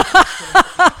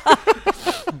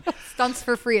 Stunts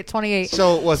for free at 28.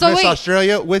 So was So Miss wait.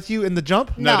 Australia with you in the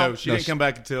jump? No, she No, didn't come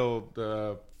back until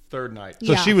the third night.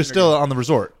 So Yeah. she was still on the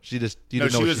resort. She just you No,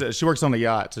 didn't she know. was. She works on the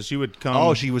yacht, so she would come.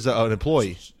 Oh, she was an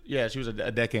employee. Yeah, she was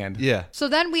a deckhand. Yeah. So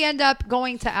then we end up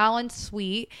going to Alan's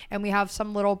suite, and we have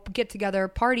some little get-together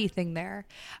party thing there.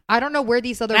 I don't know where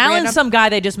these other Alan's random... some guy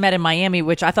they just met in Miami,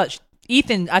 which I thought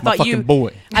Ethan. I thought you. fucking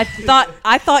boy.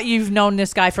 I thought you've known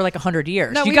this guy for like 100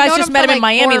 years. No, you we've guys known just him met for him in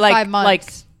like Miami 4 or 5 months. like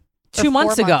Or 2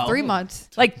 months 4 ago. 3 months.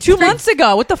 Like 2 months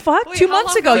ago. What the fuck? Wait, 2 how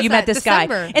months long ago was you that? met this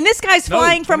December. guy. And this guy's No,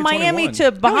 flying from 2021. Miami to No,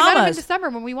 we met him in Bahamas. December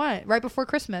when we went, right before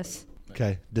Christmas.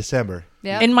 Okay. December.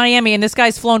 Yeah. In Miami. And this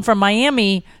guy's flown from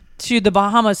Miami to the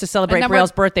Bahamas to celebrate And then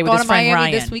Brielle's we're birthday with going his to friend Miami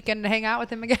Ryan. this weekend to hang out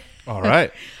with him again. All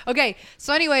right. Okay,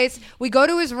 so anyways, we go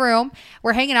to his room.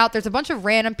 We're hanging out. There's a bunch of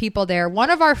random people there.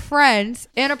 One of our friends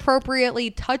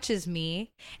inappropriately touches me,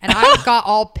 and I got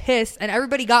all pissed, and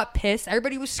everybody got pissed.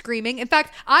 Everybody was screaming. In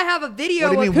fact, I have a video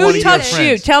What do you of mean, one Who of your touched you?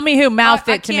 friends? Tell me who mouthed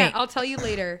I it to me. can't. I'll tell you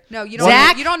later. No, you don't.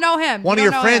 Zach? You don't know him. One of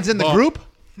your friends in the group?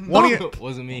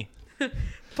 Wasn't me.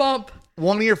 Bump.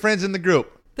 One of your friends in the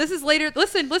group. This is later.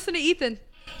 Listen to Ethan.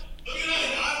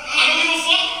 I don't give a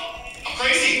fuck. I'm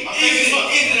crazy. I'm crazy as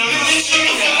fuck. Just shut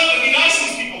the fuck up and be nice to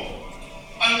these people.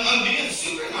 I'm being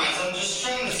super nice. I'm just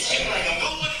trying to say like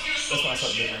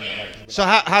So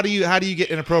how do you get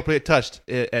inappropriate touched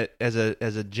as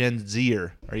a Gen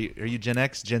Zer? Are you Gen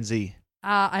X, Gen Z?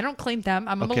 I don't claim them.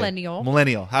 I'm a Okay. millennial.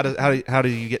 Millennial. How do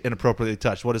you get inappropriately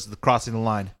touched? What is the crossing the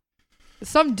line?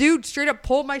 Some dude straight up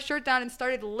pulled my shirt down and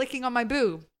started licking on my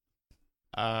boob.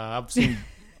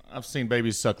 I've seen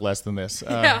babies suck less than this.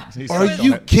 Yeah. He Are sucked on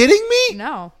you it. kidding me?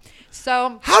 No.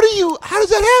 So How does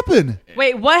that happen?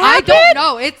 Wait, what I happened? don't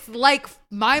know. It's like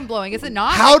mind blowing, is it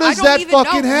not? How Like, does I don't that even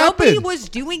fucking know. happen? Nobody was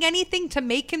doing anything to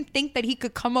make him think that he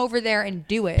could come over there and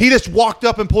do it. He just walked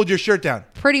up and pulled your shirt down.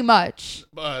 Pretty much.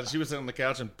 She was sitting on the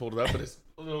couch and pulled it up, but it's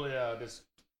literally just.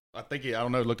 I think I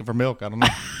don't know, looking for milk. I don't know.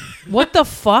 What the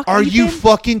fuck? Are you Ethan?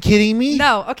 fucking kidding me?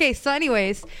 No. Okay. So,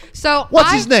 anyways,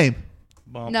 What's his name?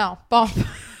 Bump. No, bump.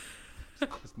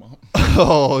 It's mom.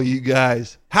 Oh, you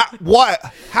guys.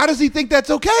 How does he think that's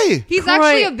okay? He's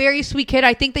actually a very sweet kid.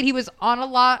 I think that he was on a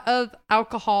lot of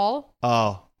alcohol.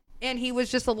 Oh. And he was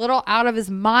just a little out of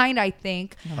his mind, I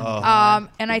think. Oh.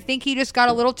 And I think he just got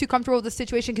a little too comfortable with the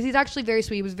situation because he's actually very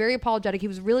sweet. He was very apologetic. He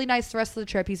was really nice the rest of the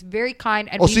trip. He's very kind.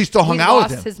 And Oh, so you still hung out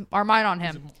with lost him? our mind on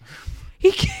him.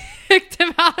 He kicked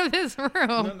him out of his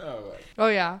room. No. Oh,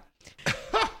 yeah.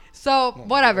 So,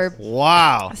 whatever.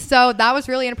 Wow. So, that was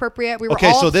really inappropriate. We were Okay,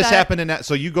 all so this upset. happened in that.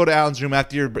 So you go to Alan's room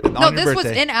after your No, on your this birthday.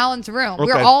 was in Alan's room. We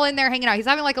were Okay. all in there hanging out. He's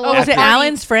having like a little Was it party.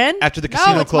 Alan's friend? after the No,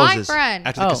 casino it's my closes. friend.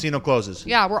 After the Oh. casino closes.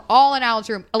 Yeah, we're all in Alan's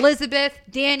room. Elizabeth,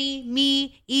 Danny,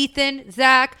 me, Ethan,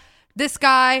 Zach, this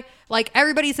guy. Like,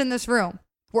 everybody's in this room.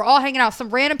 We're all hanging out. Some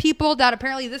random people that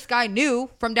apparently this guy knew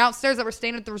from downstairs that were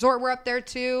staying at the resort were up there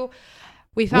too.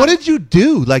 We found. What did you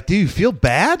do? Like, do you feel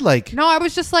bad? Like, No, I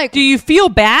was just like, Do you feel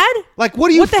bad? like what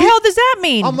do you? What the feel? hell does that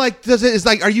mean? I'm like, is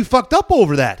like, are you fucked up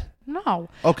over that? no.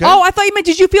 Okay. Oh, I thought you meant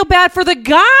did you feel bad for the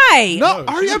guy? no,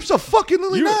 are you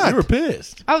absolutely not? You were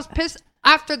pissed. I was pissed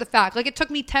after the fact. Like, it took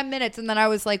me 10 minutes, and then I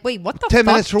was like, wait, what the 10 fuck,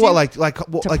 minutes for dude? what? Like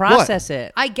To like process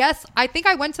it. I think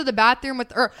I went to the bathroom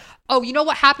you know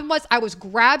what happened was I was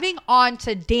grabbing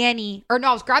onto Danny, I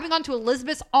was grabbing onto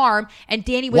Elizabeth's arm, and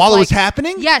Danny was While it like, was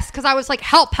happening? Yes, because I was like,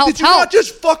 help, what? Did you help. not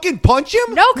just fucking punch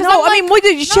him? No, because No, I mean, wait,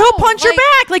 she'll punch your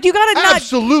back. Like, you gotta not.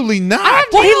 Absolutely not. I have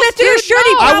Well, he nails, lifted your dude, shirt,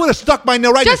 he no. I would have stuck my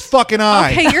nail right in his fucking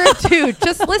eye. Okay, you're a dude.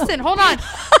 Just listen. Hold on.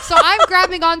 So I'm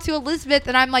grabbing onto Elizabeth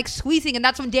and I'm like squeezing, and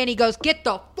that's when Danny goes, "Get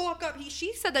the fuck up."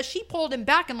 She said that she pulled him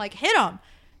back and like hit him,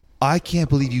 I can't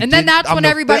believe you. and then didn't- that's I'm when the-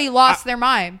 everybody lost their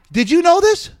mind. Did you know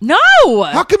this? No.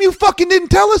 How come you fucking didn't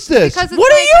tell us this? Because it's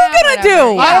What are like, you gonna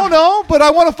whatever. do? I don't know, but I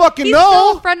want to fucking He's still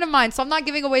know. a friend of mine, so I'm not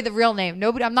giving away the real name.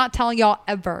 Nobody. I'm not telling y'all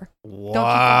ever. Don't you fucking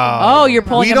Wow. Oh, you're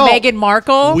pulling We a don't- Meghan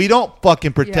Markle? We don't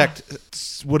fucking protect.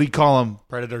 What do you call them?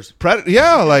 Predators.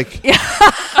 Yeah, like we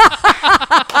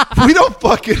don't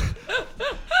fucking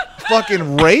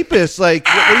rapists. Like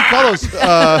what do you call those?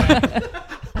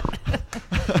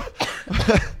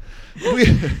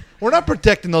 We're not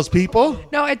protecting those people.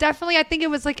 No, it definitely. I think it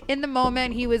was like in the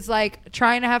moment he was like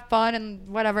trying to have fun and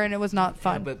whatever, and it was not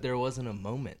fun. But there wasn't a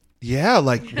moment. Yeah,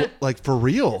 like for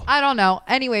real. I don't know.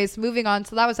 Anyways, moving on.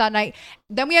 So that was that night.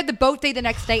 Then we had the boat day the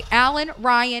next day. Alan,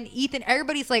 Ryan, Ethan,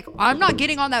 everybody's like, I'm not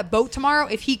getting on that boat tomorrow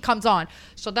if he comes on.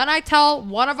 So then I tell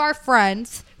one of our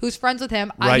friends who's friends with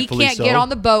him, he Rightfully can't so. get on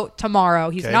the boat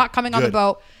tomorrow. He's Okay, not coming on the good.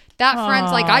 boat. That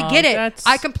friend's like, I get it. that's-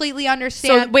 I completely So,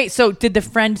 understand. wait, so did the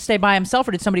friend stay by himself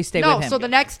or did somebody stay no, with him? so the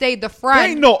next day, the There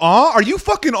friend. ain't no awe. Are you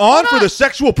fucking on for on. the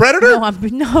sexual predator? no,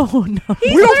 no.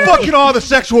 We don't fucking awe the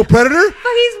sexual predator.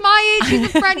 But he's my age.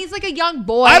 He's a friend. He's like a young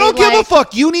boy. I don't give a like-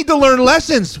 fuck. You need to learn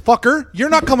lessons, fucker. You're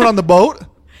not coming on the boat.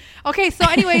 Okay, so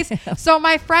anyways, so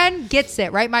my friend gets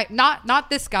it, right? My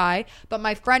not this guy, but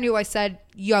my friend who I said,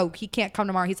 yo, he can't come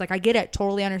tomorrow. He's like, I get it,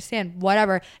 totally understand,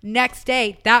 whatever. Next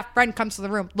day, that friend comes to the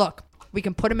room. Look, we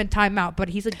can put him in timeout, but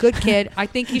he's a good kid. I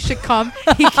think he should come.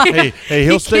 He can't, Hey,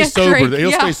 he'll he stay can't sober. drink.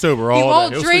 He'll stay sober all He day.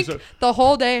 won't He'll stay drink sober. the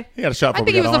whole day. He had a shot I before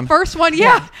think we he was got on. the first one.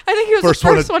 Yeah, I think he was First the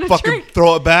first one to fucking drink.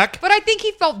 throw it back. But I think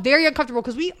he felt very uncomfortable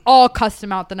because we all cussed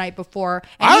him out the night before,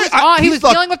 and he He was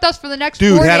thought- dealing with us for the next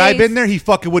Dude, 4 had I days. been there, he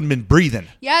fucking wouldn't been breathing.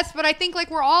 Yes, but I think like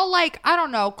we're all like, I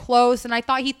don't know, close, and I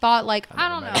thought he thought like, I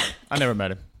don't know. I never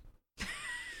met him.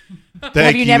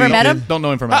 Thank you never met him? Don't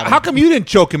know him from How, Adam. how come you didn't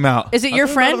choke him out? Is it your Out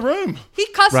of friend? the room. He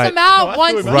cussed Right. him out No, I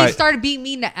once threw he him out. started being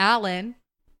mean to Alan.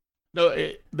 No,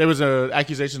 there was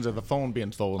accusations of the phone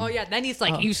being stolen. Oh yeah, then he's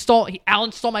like, you stole.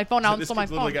 Alan stole my phone. Alan This stole my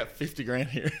kid's literally phone. got 50 grand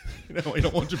here. We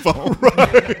don't want your phone.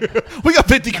 We got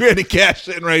 50 grand in cash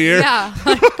sitting right here. Yeah,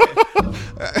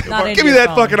 Not into Give me your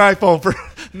that phone. fucking iPhone for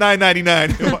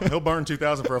 $9.99. He'll burn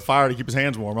 2,000 for a fire to keep his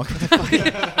hands warm.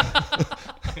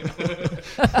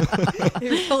 he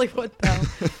really would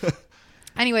though.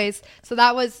 Anyways, so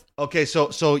that was Okay, so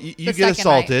you The get second night.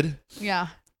 assaulted, yeah.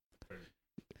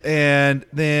 and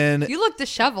then You look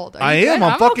disheveled. Are I you am. good?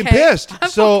 I'm fucking okay. pissed. I'm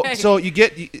So okay.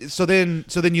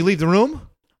 then you leave the room.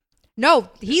 No,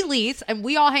 he leaves, and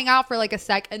we all hang out for like a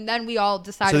sec, and then we all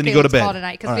decide. So then okay, you go to let's call bed. it a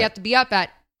night because All we right. have to be up at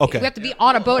Okay. We have to be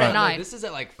on a boat at 9. This is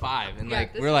at like 5, and Yeah,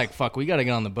 like this we're like, fuck, we gotta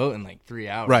get on the boat in like 3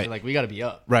 hours. Right. Like we gotta be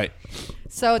up. Right.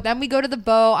 So then we go to the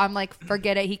boat. I'm like,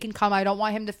 forget it. He can come. I don't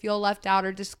want him to feel left out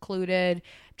or discluded.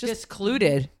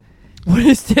 Discluded. What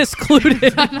is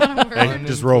discluded? Hey,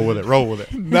 just roll with it. Roll with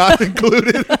it. Not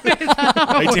included.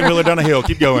 18-wheeler down a hill.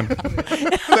 Keep going.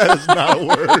 That is not a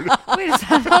word. Wait, is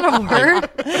that not a word?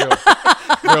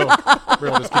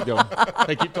 Real. Just keep going.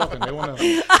 Hey, keep talking. They want to.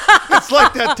 It's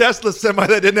like that Tesla semi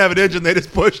that didn't have an engine. They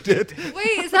just pushed it.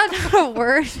 Wait, is that not a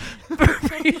word?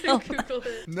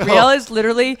 No. Riel is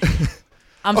literally.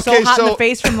 I'm so Okay, hot in so- the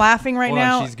face from laughing right Hold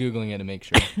now. on, she's googling it to make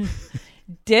sure.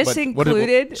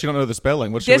 Disincluded. She don't know the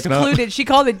spelling. What's she looking up? Discluded. She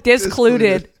called it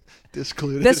discluded.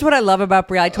 Discluded. That's what I love about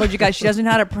Bria. I told you guys she doesn't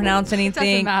know how to pronounce Doesn't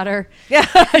anything. matter. Yeah,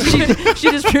 she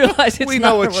just realized it's we not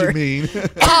know a what you word. mean.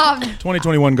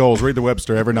 2021 goals. Read the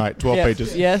Webster every night. 12 Yes,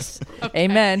 pages. yes.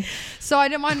 Amen. So I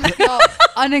didn't want him to feel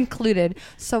unincluded.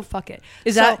 So fuck it.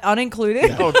 Is So that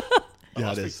unincluded? Oh,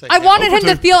 Yeah, it is. I wanted him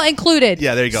to feel included.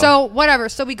 Yeah, there you go. So whatever.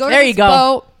 So we go to There this you go.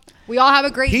 boat. We all have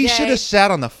a great He day. should have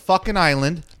sat on the fucking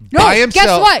island No, by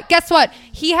himself. Guess what?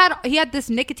 He had this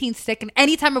nicotine stick, and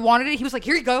anytime I wanted it, he was like,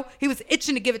 "Here you go." He was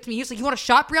itching to give it to me. He was like, "You want a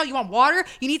shot, Brielle? You want water?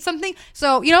 You need something?"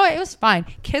 So you know what? It was fine.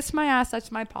 Kiss my ass.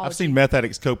 That's my apology. I've seen meth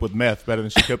addicts cope with meth better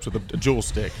than she copes with a jewel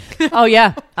stick. Oh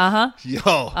yeah. Uh huh.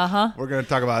 Yo, we're gonna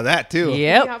talk about that too. Do you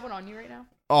Yep. have one on you right now?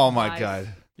 Oh my god.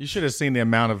 You should have seen the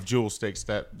amount of jewel sticks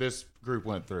that this group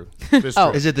went through. This Oh.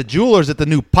 trip. Is it the jewel or is it the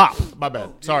new pop? My bad.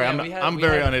 Sorry, I'm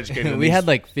very uneducated. in We these had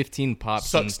like 15 pops.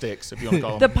 suck and- sticks, if you want to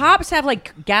call The them. pops have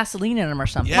like gasoline in them or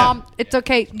something. Yeah. Mom, it's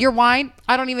okay. Your wine,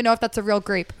 I don't even know if that's a real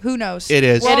grape. Who knows? It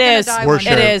is. We're all It gonna is. die We're one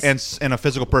sure. day. It is. And a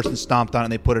physical person stomped on it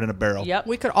and they put it in a barrel. Yep.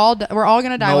 We could all. We're all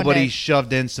gonna die one Nobody day.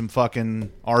 shoved in some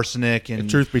fucking arsenic and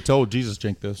Truth be told, Jesus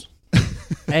jinked this.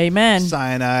 Amen.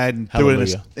 cyanide and threw it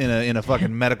Hallelujah. in a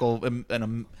fucking medical in a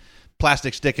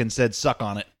plastic stick and said suck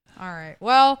on it. All right.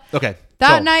 Well, Okay.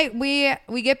 that so, night we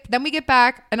get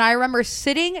back, and I remember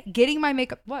sitting, getting my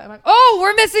makeup. What? Am I, oh,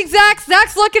 we're missing Zach.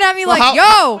 Zach's looking at me like, how-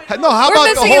 yo. no, how we're about the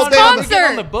missing whole his day on the- We get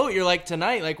on the concert. boat. You're like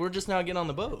tonight. Like we're just now getting on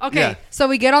the boat. Okay, Yeah. so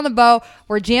we get on the boat.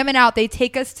 We're jamming out. They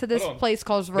take us to this place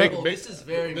called This is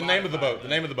very the name of the boat. The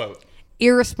name of the boat.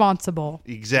 Irresponsible.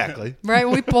 Exactly. Right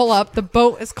when we pull up, the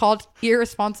boat is called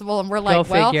Irresponsible, and we're like,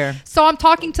 Go well. figure. So I'm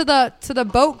talking to the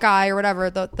boat guy or whatever,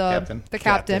 the Captain.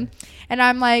 captain, and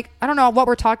I'm like, I don't know what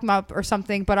we're talking about or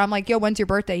something, but I'm like, yo, when's your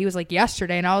birthday? He was like,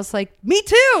 yesterday, and I was like, me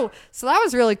too. So that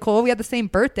was really cool. We had the same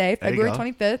birthday, There you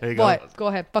February go. 25th. There you go. What? Go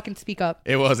ahead, fucking speak up.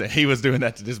 It wasn't. He was doing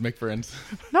that to just make friends.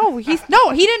 No, he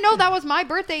didn't know that was my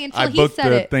birthday until I he booked said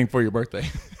the it. thing for your birthday.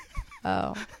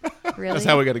 Oh, really? That's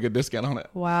how we got a good discount on it.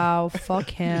 Wow, fuck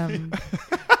him.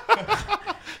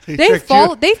 He They tricked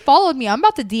followed me. I'm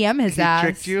about to DM his you. He ass.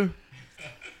 tricked you.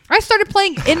 I started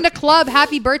playing in the club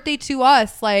 "Happy Birthday to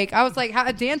Us." Like I was like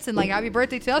dancing, like "Happy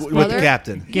Birthday to Us, With brother." the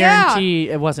captain. Guarantee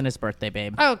it wasn't his birthday,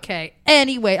 babe. Okay.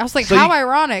 Anyway, I was like, So "How you-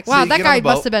 ironic!" so Wow, you that get on guy the boat.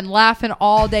 must have been laughing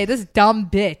all day. This dumb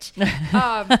bitch.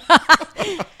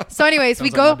 So, anyways, we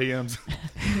Sounds like go. my DMs.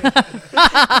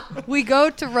 We go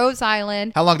to Rose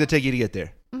Island. How long did it take you to get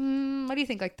there? What do you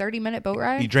think? Like 30-minute boat You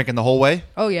ride? drinking the whole way?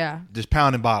 Oh yeah. Just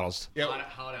pounding bottles. Yeah.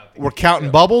 We're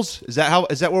counting bubbles. Is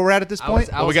that where we're at this I point? was,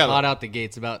 I was got hot out the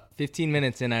gates. About 15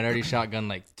 minutes in, I'd already shotgunned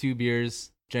like 2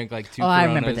 beers, drank like 2 Oh, I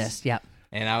remember Coronas, this. Yep.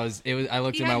 And I looked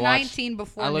He at my had watch. 19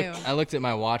 before I noon. looked at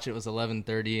my watch. It was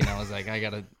 11:30, and I was like, I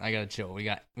gotta chill. We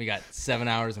got 7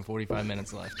 hours and 45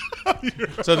 minutes left.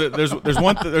 So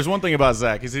there's one thing about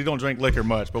Zach is he don't drink liquor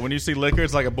much, but when you see liquor,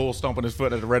 it's like a bull stomping his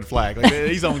foot at a red flag. Like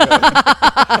he's on go.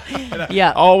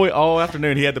 Yeah. All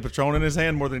afternoon he had the Patron in his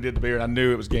hand more than he did the beer, and I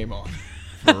knew it was game on.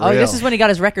 Oh, this is when he got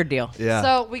his record deal. Yeah.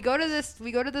 So we go to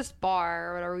this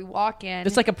bar or whatever. We walk in.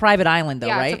 It's like a private island, though,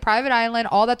 yeah, right? it's a private island.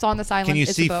 All that's on this island Can you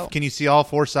is see? a boat. Can you see all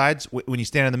four sides when you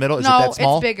stand in the middle? Is No, it that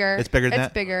small? it's bigger. It's bigger than that.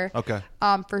 It's bigger. Okay.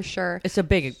 For sure. It's a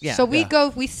big, yeah. So we go,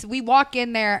 we walk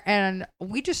in there and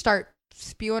we just start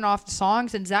spewing off the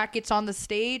songs, and Zach gets on the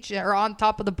stage or on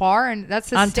top of the bar, and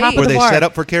that's his On stage. top of Were the they bar. set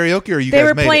up for karaoke, or you they guys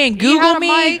were made playing it? He had Google a Me,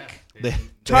 mic. They had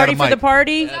Tardy a for the mic.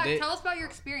 party. Zach, tell us about your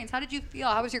experience. How did you feel?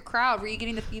 How was your crowd? Were you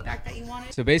getting the feedback that you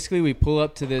wanted? So basically, we pull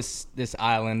up to this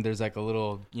island. There's like a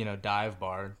little dive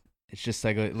bar. It's just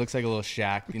like it looks like a little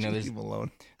shack. Leave him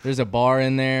alone. There's a bar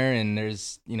in there, and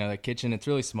there's the kitchen. It's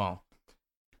really small.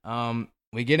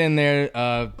 We get in there.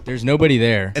 There's nobody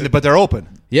there. But they're open.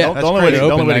 Yeah, The only way to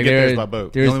they're open, get like, there is they're- by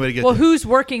boat. The there's- only way to get Well, there. who's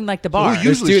working like the bar? Who There's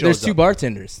usually there's shows two up?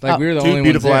 bartenders. Like we were the Two only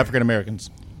beautiful ones there. African Americans.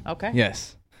 Okay.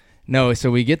 Yes. No,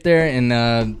 so we get there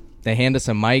and they hand us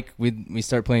a mic. We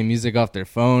start playing music off their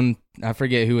phone. I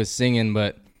forget who was singing,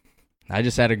 but I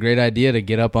just had a great idea to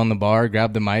get up on the bar,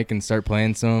 grab the mic, and start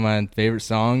playing some of my favorite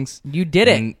songs. You did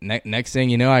it. Next thing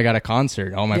you know, I got a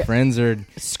concert. All my friends are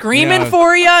screaming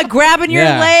for you, grabbing your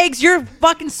legs. You're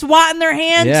fucking swatting their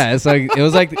hands. Yeah,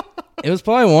 it was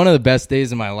probably one of the best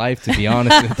days of my life, to be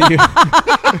honest with you.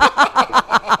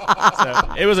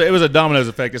 So it was a dominoes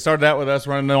effect. It started out with us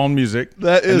running our own music.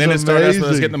 That is and then it started amazing.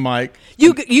 with us getting the mic.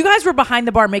 You guys were behind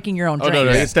the bar making your own drinks. Oh,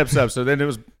 no, it steps up. So then it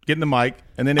was getting the mic,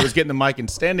 and then it was getting the mic and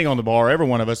standing on the bar, every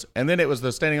one of us, and then it was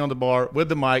the standing on the bar with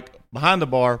the mic, behind the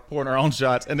bar, pouring our own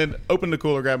shots, and then opening the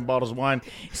cooler, grabbing bottles of wine.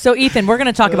 So, Ethan, we're going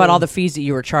to talk about all the fees that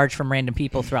you were charged from random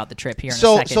people throughout the trip here in a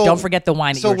second. Don't forget the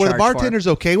wine that you were charged the bartenders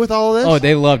okay with all of this? Oh,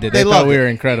 they loved it. They thought we were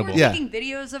incredible. They were taking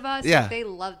videos of us. Yeah. They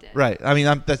loved it. Right. I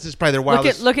mean, that's just probably their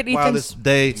wildest. Look at Ethan's wildest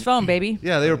day. phone, baby.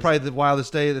 Yeah, they were probably the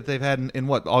wildest day that they've had in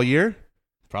what, all year?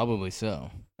 Probably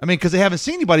so. I mean, because they haven't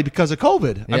seen anybody because of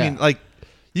COVID. Yeah. I mean, like,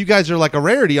 you guys are like a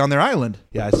rarity on their island.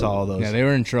 Yeah, I saw all those. Yeah, they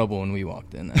were in trouble when we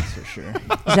walked in, that's for sure.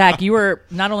 Zach, you were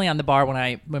not only on the bar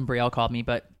when Brielle called me,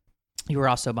 but you were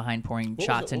also behind pouring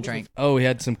shots and drink. Oh, we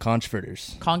had some conch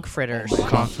fritters. Conch fritters.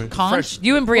 Conch.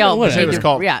 You and Brielle. It was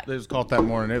called. Yeah. It was called that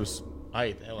morning. I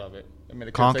ate the hell of it. I mean,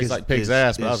 it Conch tastes is like pig's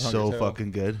ass, but I was is hungry so as hell.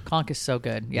 fucking good. Conch is so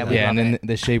good. Yeah, Yeah, and then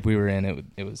the shape we were in,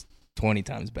 it was 20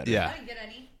 times better. Yeah. I didn't get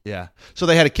any. Yeah. So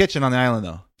they had a kitchen on the island,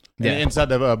 though. Yeah. Inside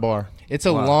the bar. It's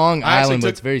a long I actually island, but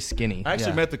took- it's very skinny. I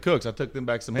actually met the cooks. I took them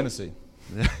back some Hennessy.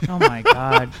 Oh my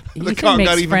God. The con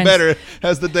got even better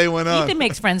as the day went on. Ethan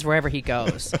makes friends wherever he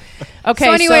goes. Okay.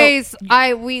 So, anyways,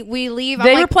 we leave.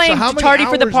 They I'm were like, playing so how many Tardy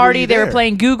for the hours were Party. you They were there?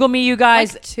 playing Google Me, you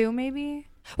guys. like 2 maybe.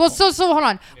 Well, so hold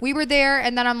on. We were there,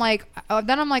 and then I'm like,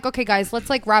 okay, guys, let's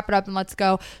like wrap it up and let's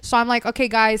go. So I'm like, okay,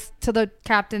 guys, to the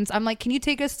captains, I'm like, can you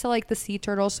take us to like the Sea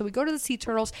Turtles? So we go to the Sea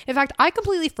Turtles. In fact, I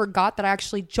completely forgot that I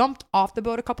actually jumped off the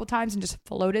boat a couple times and just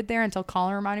floated there until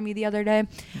Colin reminded me the other day.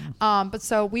 But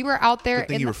so we were out there. Good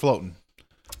thing you were floating.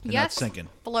 And not Yes, sinking.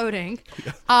 floating.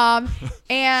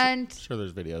 And Sure,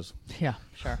 there's videos. Yeah,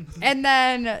 sure. and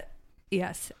then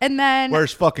yes, and then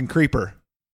Where's fucking Creeper?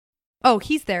 oh,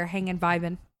 he's there hanging,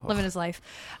 vibing, living his life.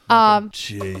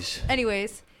 Jeez.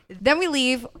 Anyways, then we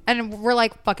leave and we're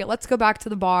like, fuck it, let's go back to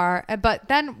the bar. But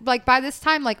then, like, by this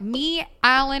time, like, me,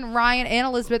 Alan, Ryan, and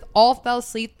Elizabeth all fell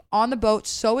asleep on the boat,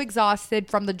 so exhausted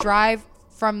from the drive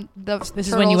from the This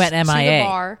is when you went Turtles to MIA. the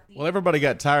bar. Well, everybody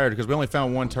got tired because we only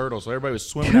found one turtle, so everybody was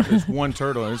swimming after this one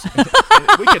turtle. And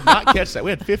we could not catch that. We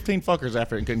had 15 fuckers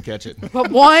after it and couldn't catch it. But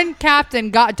one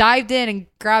captain dived in and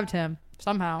grabbed him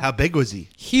somehow. How big was he?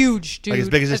 Huge, dude. Like as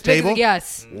big as this table?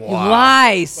 Yes.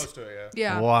 Lies.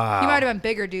 Yeah. Wow. He might have been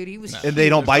bigger, dude. He was. And they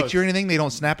don't It was bite close. you or anything? They don't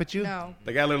snap at you? No.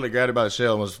 The guy literally grabbed it by the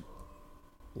shell and was.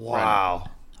 Wow.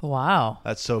 Wow.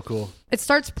 That's so cool. It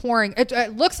starts pouring. It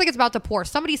looks like it's about to pour.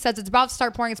 Somebody says it's about to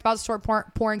start pouring. It's about to start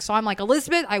pouring. So I'm like,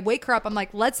 Elizabeth, I wake her up. I'm like,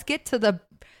 let's get to the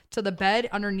bed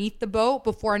underneath the boat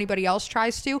before anybody else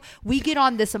tries to. We get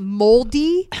on this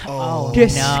moldy,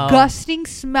 disgusting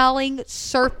smelling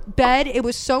surf bed. It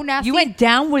was so nasty. You went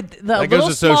down with the That goes little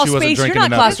to show small she wasn't space. You're drinking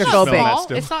not enough. It's not Smell claustrophobic. that small.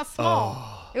 still. It's not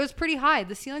small. It was pretty high.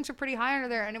 The ceilings are pretty high under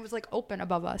there, and it was like open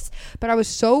above us. But I was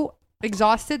so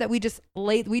exhausted that we just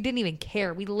laid. We didn't even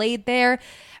care. We laid there.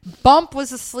 Bump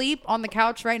was asleep on the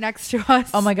couch right next to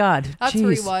us. Oh my God. That's where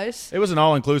he Jeez. was. It was an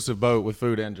all-inclusive boat with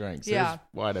food and drinks. It Yeah. was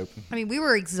wide open. I mean, we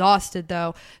were exhausted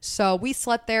though. So we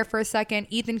slept there for a second.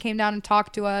 Ethan came down and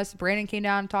talked to us. Brandon came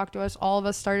down and talked to us. All of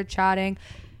us started chatting.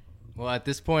 Well, at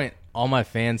this point, all my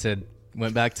fans had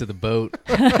went back to the boat.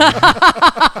 So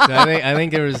I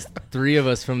think there was 3 of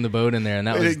us from the boat in there, and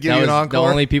that They was, didn't give you an the encore?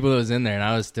 only people that was in there, and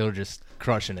I was still just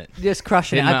crushing it. Just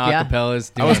crushing Hitting it. my Yeah.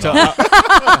 acapellas. I was, doing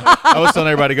I was telling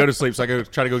everybody to go to sleep so I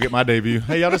could try to go get my debut.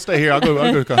 Hey, y'all just stay here. I'll go.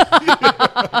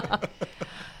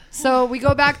 So we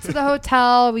go back to the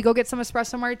hotel. We go get some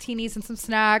espresso martinis and some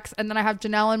snacks. And then I have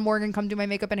Janelle and Morgan come do my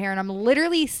makeup and hair. And I'm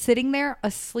literally sitting there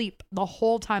asleep the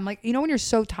whole time. Like, you know, when you're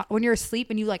so tired, when you're asleep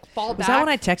and you like fall Was back. that when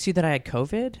I text you that I had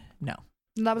COVID? No.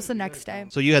 And that was the next day.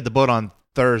 So you had the boat on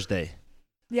Thursday.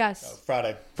 Yes.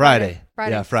 Friday. Friday.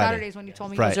 Friday. Yeah, Friday. Saturday's when you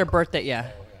told me. Friday. It was her birthday.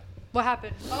 Yeah. What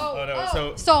happened?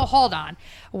 no, So hold on.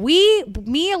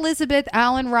 Me, Elizabeth,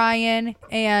 Alan, Ryan,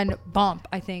 and Bump,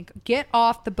 I think, get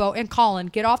off the boat, and Colin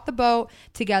get off the boat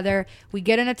together. We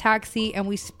get in a taxi and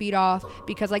we speed off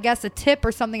because I guess a tip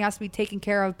or something has to be taken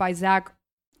care of by Zach,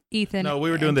 Ethan. No, we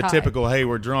were doing and the Ty. typical, hey,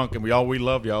 we're drunk and we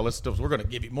love y'all. We're going to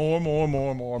give you more.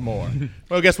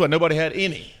 Well, guess what? Nobody had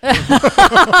any. So he's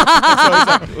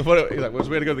like, well,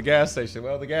 we had to go to the gas station.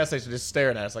 Well, the gas station just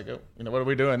staring at us like, oh, what are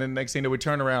we doing? And then next thing we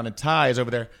turn around and Ty is over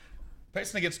there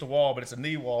facing against the wall, but it's a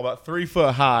knee wall about 3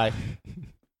 foot high.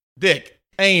 Dick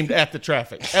aimed at the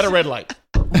traffic at a red light.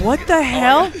 What the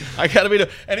hell? I got to be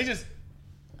and he just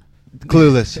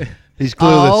Clueless. He's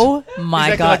clueless. Oh He's my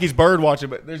acting god! like he's bird watching,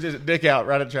 but there's just a dick out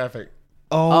right at traffic.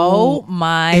 Oh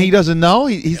my! And he doesn't know.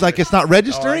 He's like, it's not Oh,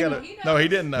 registering. no, he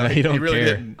didn't know. No, he he don't really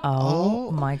care. didn't.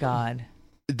 Oh my god!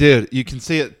 Dude, you can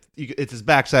see it. It's his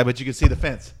backside, but you can see the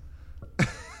fence.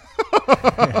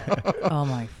 Oh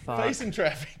my fuck! Facing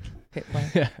traffic. Hit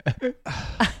play.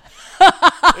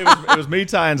 It was me,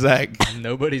 Ty, and Zach.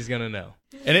 Nobody's gonna know.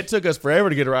 And it took us forever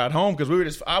to get a ride home because we were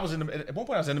just. At one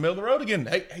point I was in the middle of the road again.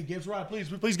 Hey, give us a ride, please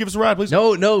give us a ride, please.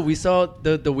 No, we saw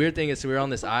the weird thing is so we were on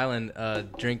this island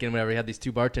drinking whenever we had these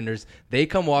two bartenders. They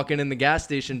come walking in the gas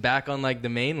station back on like the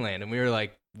mainland, and we were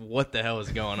like, "What the hell is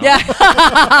going on?" Yeah.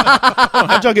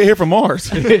 How'd y'all get here from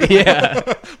Mars? Yeah.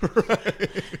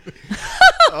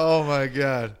 Oh my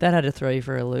god. That had to throw you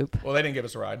for a loop. Well, they didn't give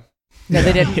us a ride. No,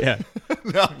 they didn't. Yeah.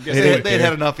 No, they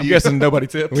had enough of I'm you. guessing nobody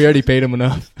tipped. We already paid him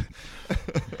enough.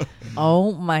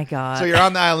 Oh my god! So you're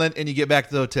on the island and you get back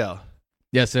to the hotel.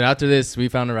 Yeah. So after this, we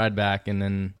found a ride back, and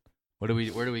then where do we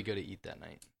go to eat that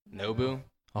night? Nobu.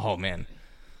 Oh man,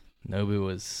 Nobu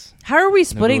was. How are we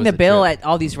splitting was the a bill trip. at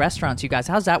all these restaurants, you guys?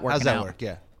 How's that working How's that out? work?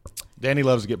 Yeah. Danny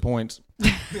loves to get points.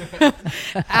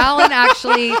 Alan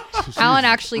actually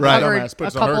Right. covered Dumbass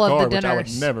puts a on her couple of the card, which I would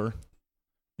dinners. never.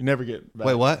 You never get back.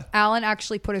 Wait, what? Alan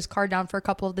actually put his card down for a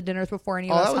couple of the dinners before any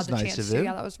of Oh, us that was had the nice chance of to. him.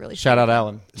 Yeah, that was really Shout sweet. out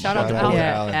Alan. Shout out to Shout out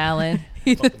Alan.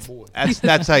 Yeah, Alan.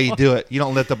 That's how you do it. You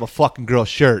don't lift up a fucking girl's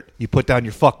shirt. You put down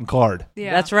your fucking card.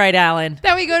 Yeah. That's right, Alan.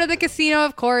 Then we go to the casino,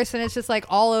 of course, and it's just like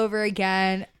all over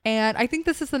again. And I think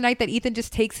this is the night that Ethan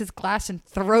just takes his glass and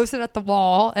throws it at the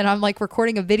wall. And I'm like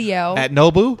recording a video. At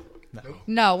Nobu?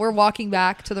 No, we're walking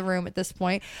back to the room at this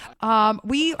point.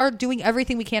 We are doing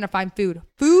everything we can to find food.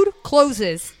 Food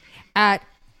closes at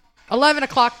 11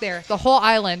 o'clock there, the whole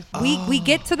island. We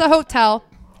get to the hotel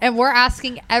and we're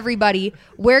asking everybody,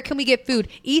 where can we get food?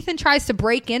 Ethan tries to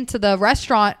break into the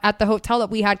restaurant at the hotel that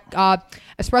we had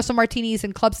espresso martinis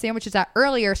and club sandwiches at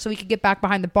earlier so we could get back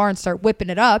behind the bar and start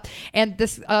whipping it up. And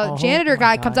this janitor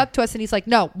guy comes up to us and he's like,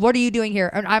 no, what are you doing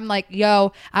here? And I'm like,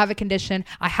 yo, I have a condition.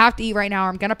 I have to eat right now or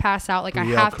I'm going to pass out. Like, I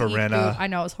Yeah, have to eat Corinna. food. I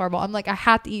know, it's horrible. I'm like, I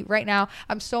have to eat right now.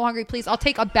 I'm so hungry. Please, I'll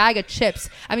take a bag of chips.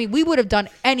 I mean, we would have done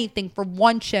anything for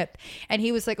one chip. And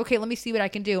he was like, okay, let me see what I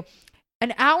can do.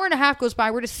 An hour and a half goes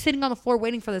by. We're just sitting on the floor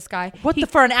waiting for this guy.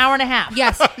 For an hour and a half?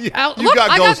 Yes. You Look,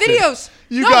 got I ghosted. got videos.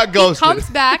 You got ghosted. He comes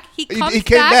back. He comes He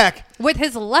came back. with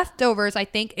his leftovers, I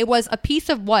think. It was a piece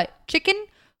of what? Chicken?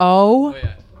 Oh,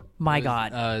 yeah. my It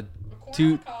was,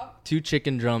 god! two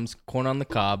chicken drums, corn on the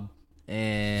cob,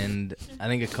 and I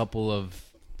think a couple of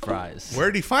fries. Where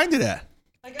did he find it at?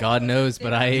 God knows,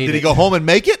 but I ate Did it. he go home and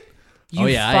make it? You Oh,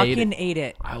 yeah, I ate fucking it. ate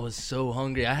it. I was so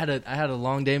hungry. I had a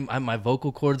long day. My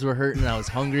vocal cords were hurting. I was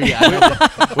hungry.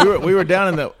 we were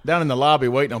down in the lobby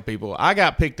waiting on people. I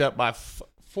got picked up by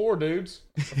 5 dudes.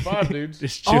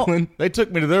 Just chilling. They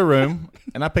took me to their room,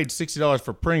 and I paid $60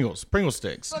 for Pringle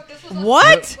sticks.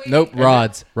 What? Nope,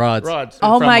 rods. Rods.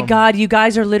 Oh from my them. god! You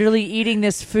guys are literally eating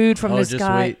this food from Oh, this just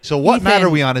guy. wait. So what Ethan. night are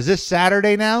we on? Is this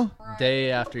Saturday now?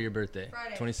 Day after your birthday,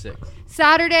 26th.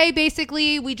 Saturday,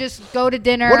 basically, we just go to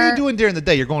dinner. What are you doing during the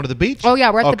day? You're going to the beach? Oh,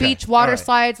 yeah. We're at the Okay. beach, water All right.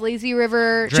 slides, lazy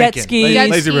river, Jet Drinking. skis. jet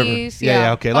Lazy river. skis.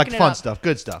 Yeah, okay. Like fucking it fun up. stuff.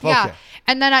 Good stuff. Yeah. Okay.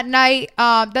 And then at night,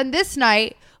 then this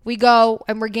night, we go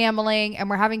and we're gambling and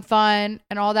we're having fun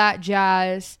and all that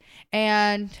jazz.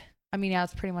 And I mean, yeah,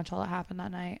 that's pretty much all that happened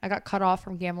that night. I got cut off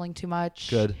from gambling too much.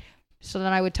 Good. So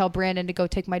then I would tell Brandon to go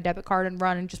take my debit card and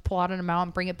run and just pull out an amount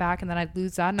and bring it back. And then I'd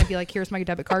lose that. And I'd be like, here's my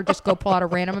debit card. Just go pull out a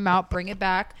random amount, bring it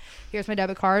back. Here's my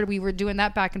debit card. We were doing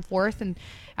that back and forth. And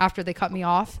after they cut me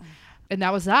off. And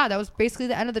that was that. That was basically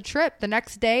the end of the trip. The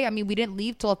next day, I mean, we didn't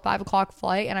leave till a 5 o'clock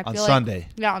flight. And I On feel Sunday. like,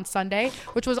 yeah, on Sunday,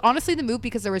 which was honestly the move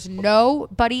because there was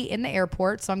nobody in the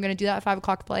airport. So I'm going to do that 5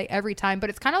 o'clock flight every time. But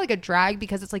it's kind of like a drag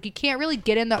because it's like you can't really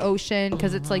get in the ocean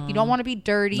because it's like you don't want to be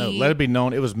dirty. No, let it be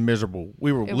known, it was miserable.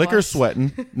 We were It liquor was.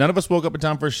 sweating. None of us woke up in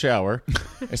time for a shower.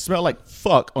 It smelled like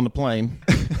fuck on the plane.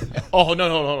 Oh, no,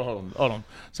 hold on.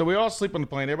 So we all sleep on the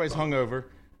plane. Everybody's hungover.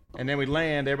 And then we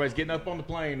land. Everybody's getting up on the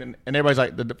plane. And everybody's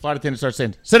like, the flight attendant starts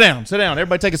saying, sit down.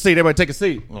 Everybody take a seat. I'm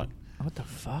like, What the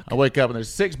fuck? I wake up and there's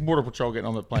 6 border patrol getting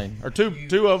on the plane. Or two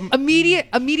of them.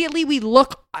 Immediately we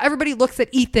look, everybody looks at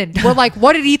Ethan. We're like,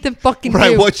 what did Ethan fucking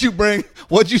Right. do? What'd you bring?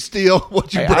 What'd you steal?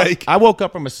 What'd you Hey, break? I woke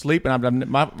up from a sleep and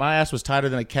my ass was tighter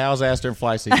than a cow's ass during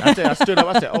flight season. I stood up.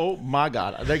 I said, "Oh my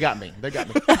god, they got me!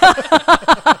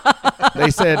 They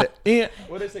said, Ian,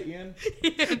 what did they say, Ian?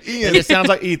 Ian. It sounds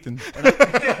like Ethan. And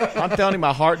I'm telling you,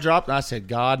 my heart dropped, and I said,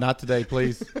 God, not today,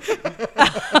 please.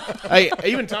 Hey,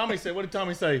 even Tommy said, what did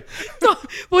Tommy say?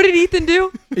 What did Ethan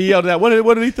do? He yelled out, what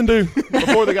did Ethan do?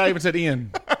 Before the guy even said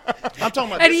Ian. I'm talking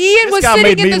about And this, Ian this was guy sitting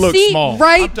made in me the look seat small.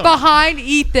 right I'm talking- behind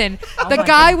Ethan. The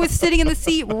guy was sitting in the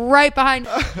seat right behind.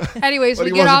 Anyways, But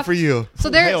we he get wasn't off. for you. So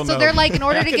they're Hell so no. they're like, in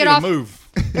order I to couldn't get even off,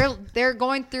 move. they're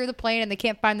going through the plane and they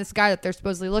can't find this guy that they're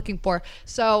supposedly looking for.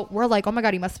 So we're like, oh my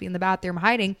god, he must be in the bathroom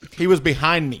hiding. He was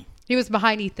behind me He was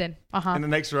behind Ethan. in the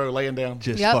next row, laying down.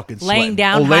 Just Yep. fucking Laying sweating.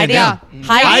 down, Oh, laying hiding. down.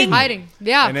 Hiding. Hiding.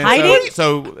 Yeah. And then Hiding?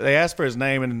 So they asked for his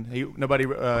name, and nobody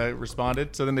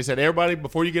responded. So then they said, everybody,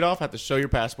 before you get off, have to show your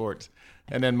passports.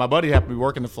 And then my buddy happened to be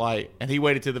working the flight, and he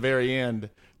waited to the very end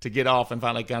to get off and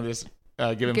finally kind of just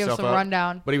give himself some up.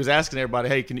 rundown. But he was asking everybody,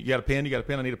 hey, you got a pen? You got a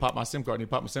pen? I need to pop my SIM card. I need to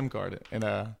pop my SIM card. And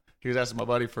he was asking my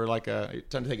buddy for trying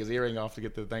to take his earring off to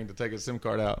get the thing to take his SIM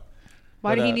card out.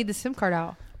 Why But, did he need the SIM card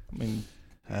out? I mean,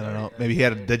 I don't know. Maybe he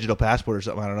had a digital passport or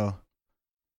something. I don't know.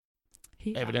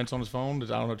 evidence on his phone. I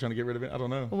don't know, trying to get rid of it. I don't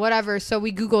know. Whatever. So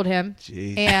we Googled him,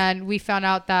 Jeez. and we found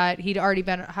out that he'd already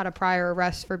had a prior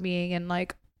arrest for being in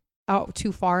like out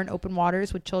too far in open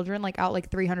waters with children, like out like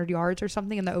 300 yards or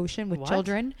something in the ocean with What?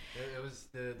 children. It was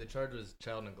the charge was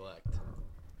child neglect.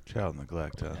 Child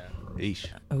neglect. Huh? Eesh.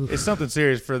 It's something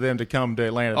serious for them to come to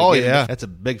Atlanta. to Oh get him. yeah, that's a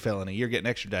big felony. You're getting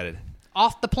extradited.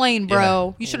 Off the plane,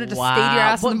 bro. You should have just stayed your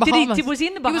ass in the Did Bahamas. was he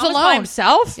in the He Bahamas was by alone.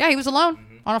 himself? Yeah, he was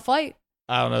alone on a flight.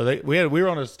 I don't know. We were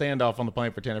on a standoff on the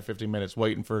plane for 10 or 15 minutes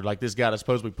waiting for like this guy to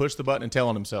supposedly push the button and tell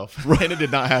on himself. And it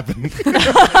did not happen.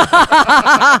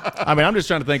 I mean, I'm just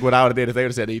trying to think what I would have did if they would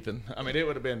have said Ethan. I mean, it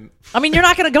would have been. I mean, you're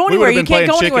not going to go We would anywhere. have You been can't playing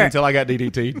go chicken anywhere. until I got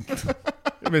DDT'd. It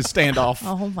would been standoff.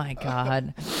 Oh my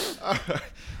god. All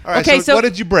right. Okay, so so- what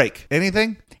did you break?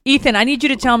 Anything? Ethan, I need you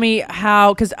to tell me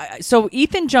how, because so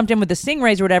Ethan jumped in with the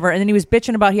Stingrays or whatever, and then he was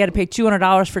bitching about he had to pay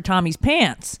 $200 for Tommy's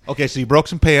pants. Okay, so you broke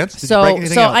some pants. Did you break So,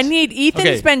 anything so else? I need Ethan's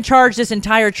Okay. been charged this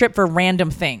entire trip for random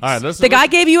things. All right, let's- the guy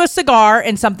gave you a cigar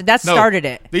and something that No, started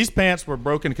it. These pants were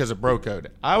broken because of bro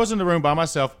code. I was in the room by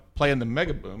myself playing the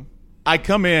Mega Boom. I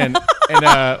come in and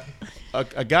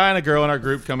a guy and a girl in our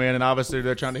group come in, and obviously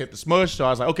they're trying to hit the smush. So I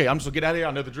was like, okay, I'm just gonna get out of here.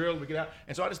 I know the drill. We get out,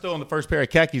 and so I just throw on the first pair of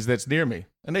khakis that's near me,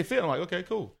 and they fit. I'm like, okay,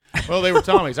 cool. Well, they were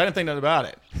Tommy's. I didn't think nothing about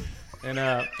it.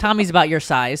 And Tommy's about your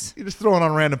size. You're just throwing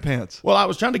on random pants. well, I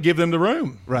was trying to give them the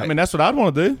room. Right. I mean, that's what I'd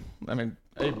want to do. I mean,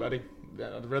 hey, buddy,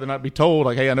 I'd rather not be told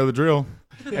like, hey, I know the drill.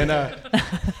 And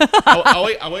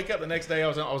I wake up the next day. I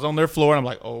was on their floor, and I'm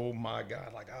like, oh my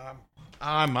god, like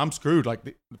I'm screwed. Like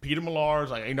the Peter Millar's,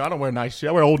 like, I don't wear nice shit.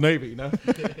 I wear Old Navy,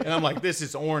 And I'm like, this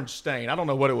is orange stain. I don't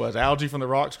know what it was, algae from the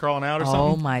rocks crawling out or something.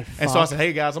 Oh, my And so I fuck. said,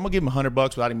 hey guys, I'm gonna give him $100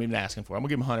 without him even asking for it. I'm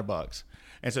gonna give him $100.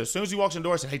 And so as soon as he walks in the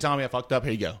door, I said, hey Tommy, I fucked up.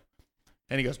 Here you go.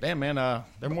 And he goes, damn man,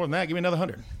 they're more than that. Give me another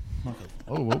 100.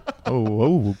 I'm like,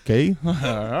 oh, okay, all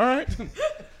right.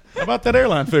 How about that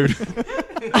airline food?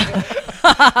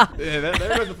 Yeah,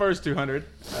 there was the first 200.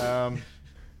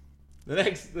 The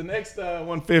next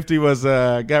 150 was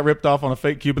got ripped off on a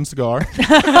fake Cuban cigar.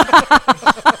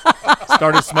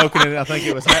 Started smoking it. I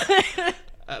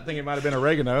think it might have been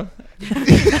oregano.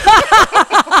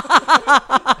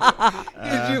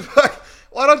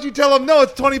 Why don't you tell him no?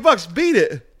 It's $20. Beat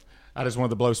it. I just wanted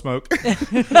to blow smoke.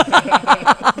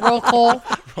 Roll call.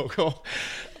 Roll call.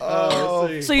 Let's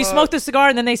see. So you smoked the cigar,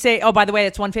 and then they say, "Oh, by the way,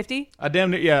 it's $150 I damn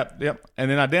near, yep. And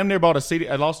then I damn near bought a CD.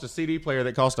 I lost a CD player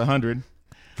that cost $100.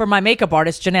 for my makeup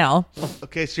artist Janelle."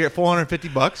 Okay, so you're at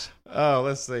 $450. Oh,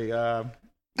 let's see.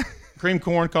 Cream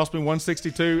corn cost me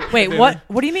 $162. Wait, what?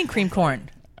 What do you mean cream corn?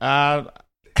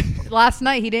 Last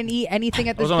night he didn't eat anything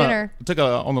at this dinner.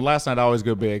 On the last night I always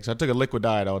go big, so I took a liquid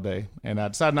diet all day, and I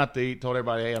decided not to eat. Told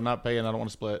everybody, hey, I'm not paying. I don't want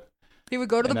to split. He would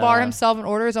go to the And, bar himself and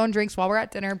order his own drinks while we're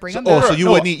at dinner. Bring them Oh, back. so you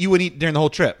wouldn't eat? You wouldn't eat during the whole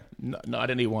trip? No, I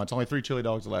didn't eat once. Only 3 chili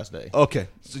dogs the last day. Okay,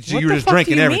 so What you were the just fuck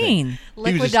drinking do you everything. mean? He was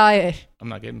Liquid just- diet. I'm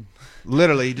not kidding.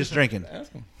 Literally, just drinking.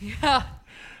 Ask him. Yeah.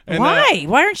 And, Why?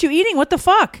 Why aren't you eating? What the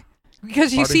fuck?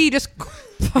 Because you Party. see, just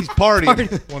He's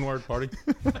partying. one word party.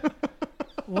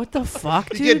 What the fuck,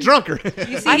 dude? You get drunker.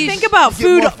 I think about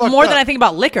you get food more fucked more than up. I think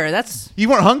about liquor. That's You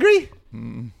weren't hungry?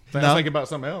 I was thinking about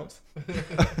something else.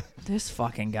 this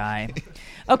fucking guy.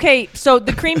 Okay, so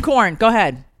the cream corn. Go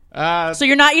ahead. So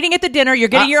you're not eating at the dinner. You're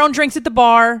getting your own drinks at the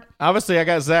bar. Obviously, I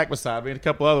got Zach beside me and a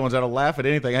couple other ones that'll laugh at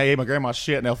anything. Hey, my grandma's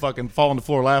shit, and they'll fucking fall on the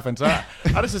floor laughing. So I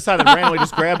just decided to randomly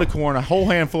just grab the corn, a whole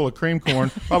handful of cream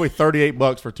corn, probably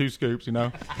 $38 for 2 scoops,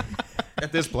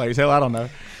 at this place. Hell, I don't know.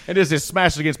 And just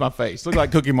smashed it against my face. Looked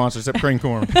like Cookie Monster, except cream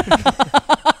corn.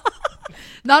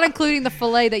 not including the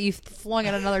fillet that you flung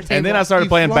at another table. And then I started You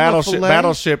playing flung a fillet?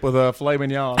 Battleship with a filet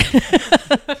mignon.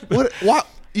 What? What?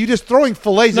 You just throwing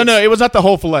fillets? No, it was not the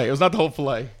whole filet. It was not the whole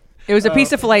filet. It was a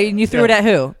piece of filet, and you threw it at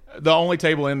who? The only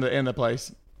table in the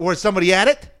place. Or somebody at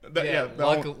it? The- Yeah, the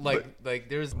only- like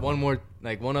there's one more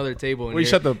like one other table. In We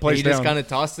here, shut the and place he just down. kind of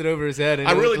tossed it over his head, and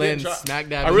I it really landed didn't try. smack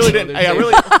dab. I really into didn't. the Hey, I other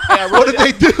really. table. Hey, I really What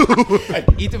did they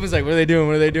do? Ethan was like, "What are they doing?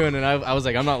 What are they doing?" And I was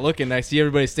like, "I'm not looking." I see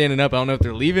everybody standing up. I don't know if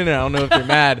they're leaving, or I don't know if they're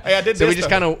mad. Hey, I did. So we this, just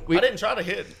though. kind of. I didn't try to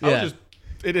hit. I Yeah. was just.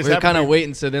 It just We were happened kind to of be-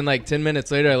 waiting. So then, like 10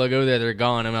 minutes later, I look over there, they're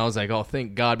gone, and I was like, "Oh,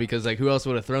 thank God!" Because like, who else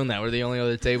would have thrown that? We're the only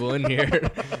other table in here.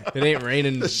 It ain't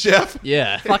raining. The chef.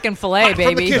 Yeah. Fucking filet,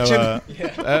 baby. kitchen. So,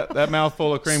 that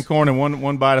mouthful of cream corn and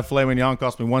one bite of filet mignon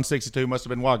cost me $162. Must have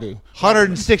been Wagyu.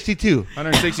 162.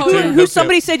 162. Who no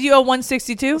somebody tip. said you owe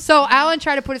 162? So Alan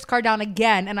tried to put his card down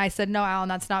again, and I said, "No, Alan,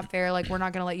 that's not fair. Like, we're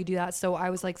not gonna let you do that." So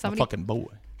I was like, A "Somebody, fucking boy.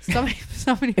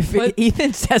 somebody If put,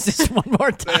 Ethan says this one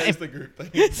more time. That's the group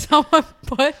thing. someone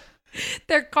put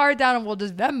their card down, and we'll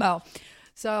just Venmo."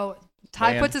 So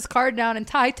Ty Man. puts his card down, and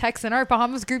Ty texts in our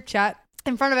Bahamas group chat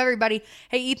in front of everybody,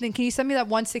 "Hey, Ethan, can you send me that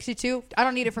 162? I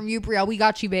don't need it from you, Brielle. We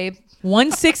got you, babe."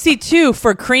 162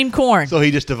 for cream corn. So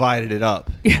he just divided it up.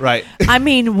 Right. I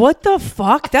mean, what the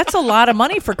fuck? That's a lot of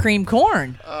money for cream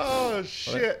corn. Oh,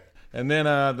 shit. And then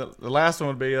the last one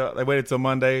would be they waited till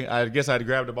Monday. I guess I'd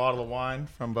grabbed a bottle of wine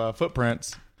from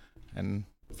Footprints, and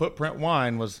Footprint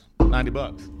wine was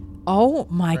 $90. Oh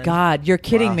my God, you're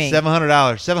kidding me.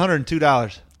 $700.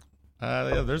 $702.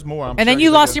 Yeah, there's more. I'm And then sure you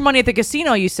could lost think your money at the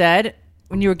casino, you said,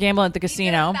 when you were gambling at the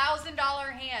casino.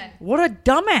 $1,000 hand. What a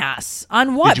dumbass.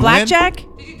 On what? Did you win? Blackjack?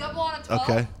 Did you double on a 12?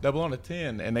 Okay. of double on a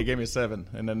 10, and they gave me a 7,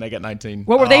 and then they got 19.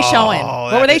 What were they showing?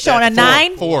 What were they showing? A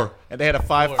 9? 4, and they had a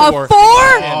 5-4. A 4?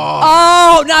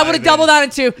 Oh, no, I would have doubled on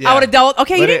it too. Yeah. I would have doubled.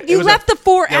 Okay, But you was left the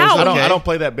 4 Yeah, it was- out. I don't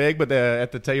play that big, but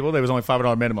at the table there was only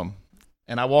 $5 minimum,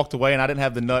 and I walked away, and I didn't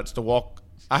have the nuts to walk.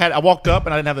 I walked up,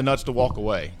 and I didn't have the nuts to walk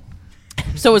away.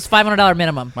 So it was $500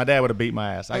 minimum. My dad would have beat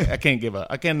my ass. I can't give up.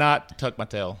 I cannot tuck my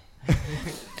tail.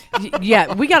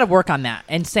 Yeah, we got to work on that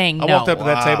and saying no. I walked up to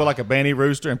that table like a banty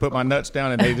rooster and put my nuts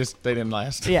down, and they didn't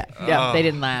last. Yeah, they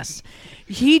didn't last.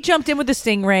 He jumped in with the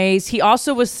stingrays. He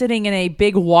also was sitting in a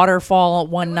big waterfall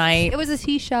one night. It was a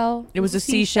seashell. It was a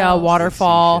seashell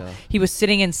waterfall. He was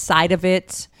sitting inside of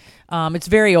it. It's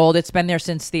very old. It's been there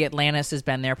since the Atlantis has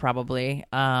been there, probably.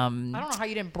 I don't know how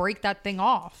you didn't break that thing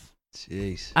off.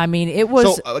 Jeez. I mean, it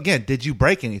was. So, again, did you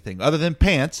break anything other than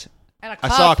pants? And a I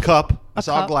cup. saw a cup. I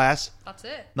saw a cup. glass. That's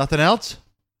it. Nothing else?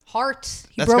 Hearts.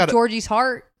 He That's broke gotta- Georgie's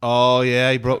heart. Oh,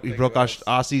 yeah. He broke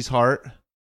Aussie's heart.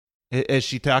 Has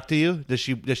she talked to you? Does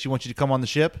she want you to come on the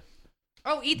ship?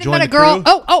 Oh, Ethan Join met a the girl.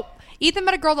 crew? Oh, Ethan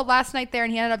met a girl the last night there,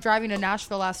 and he ended up driving to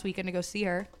Nashville last weekend to go see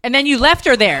her. And then you left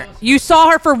her there. You saw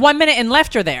her for 1 minute and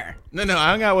left her there. No, I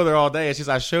hung out with her all day. It's just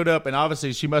I showed up, and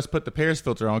obviously she must put the Paris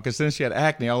filter on because then she had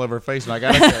acne all over her face, and I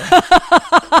got it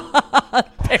there.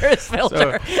 Paris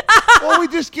filter. Well, we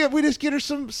just get her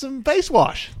some face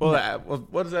wash. Well,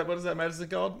 what is that medicine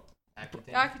called?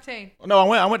 Accutane. No,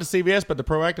 I went to CVS, but the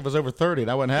Proactive was over 30, and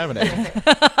I wasn't having it.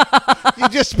 You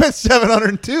just spent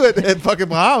 $702 at fucking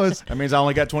Bahamas. That means I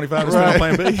only got 25 to spend on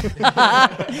Plan B.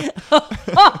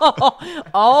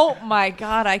 Oh my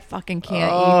God, I fucking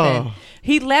can't, Ethan.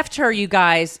 He left her, you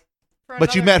guys.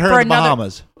 But you met her For in the another-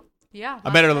 Bahamas. Yeah. I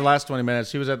met her in the last 20 minutes.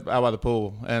 She was out by the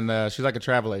pool, and she's like a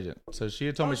travel agent. So she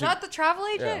had told me Is she. that the travel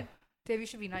agent? Dave, you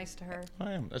should be nice to her.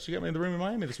 I am. She got me in the room in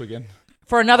Miami this weekend.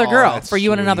 For another Oh, girl. that's For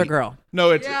you and another sweet. girl. No,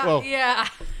 it's Yeah. well. Yeah.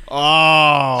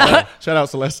 Oh, Shout out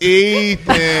Celeste.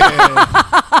 Ethan.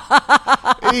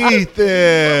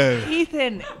 Ethan.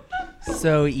 Ethan.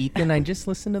 So, Ethan, I just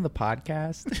listened to the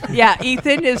podcast. Yeah,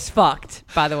 Ethan is fucked,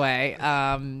 by the way.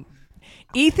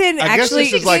 Ethan I guess actually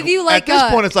this is like, give you, like, at this a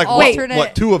point, it's like, alternate-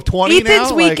 what, 2 of 20 now?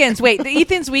 Ethan's Like- weekends. Wait,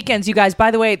 Ethan's weekends, you guys.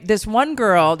 By the way, this one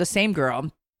girl, the same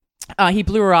girl, he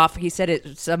blew her off. He said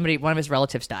one of his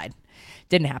relatives died.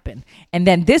 Didn't happen. And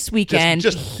then this weekend,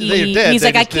 they're dead. he's They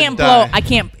like, I just can't didn't die." blow. I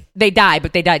can't. They died,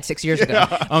 but they died 6 years ago.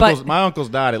 But My uncle's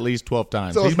died at least 12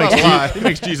 times. So he it's makes not a lie. he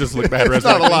makes Jesus look bad. It's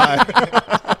not a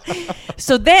lie.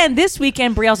 so then this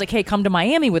weekend, Brielle's like, hey, come to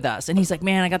Miami with us. And he's like,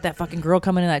 man, I got that fucking girl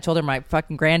coming in. I told her my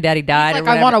fucking granddaddy died. Like, or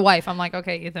I want a whatever. wife. I'm like,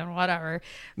 okay, Ethan, whatever.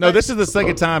 No, this is the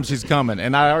second time she's coming,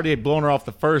 and I already had blown her off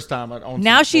the first time. On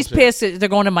Now some she's bullshit. pissed that they're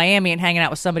going to Miami and hanging out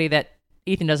with somebody that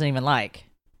Ethan doesn't even like.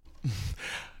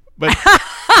 But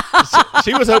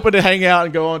she was hoping to hang out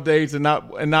and go on dates and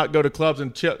not go to clubs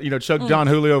and chug John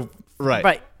Julio. Right.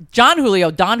 Right. Don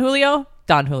Julio.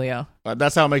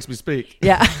 That's how it makes me speak.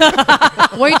 Yeah.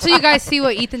 Wait till you guys see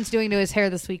what Ethan's doing to his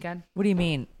hair this weekend. What do you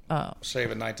mean? Oh.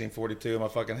 Shaving 1942 in my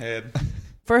fucking head.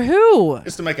 For who?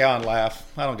 Just to make Alan laugh.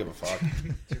 I don't give a fuck.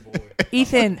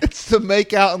 Ethan. It's to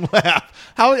make out and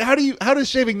laugh. How does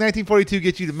shaving 1942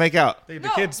 get you to make out? The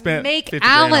kid spent make 50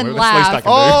 grand on Alan it. That's the least I laugh.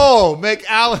 can do. Oh, make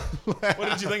Alan laugh. What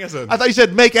did you think I said? I thought you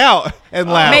said make out and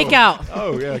laugh. Make out.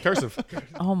 Oh, yeah, cursive.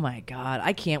 Oh my God.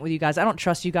 I can't with you guys. I don't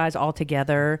trust you guys all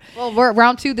together. Well, we're at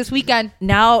round 2 this weekend.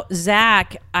 Now,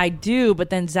 Zach, I do, but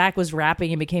then Zach was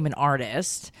rapping and became an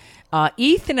artist.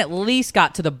 Ethan at least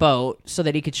got to the boat so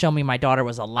that he could show me my daughter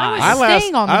was alive. I was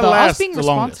staying on the boat. I was being the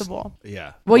longest. responsible.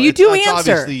 Yeah. Well, you do it's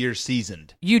answer. Obviously, you're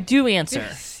seasoned. You do answer.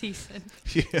 Season.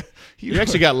 Yeah. You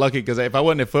actually got lucky because if I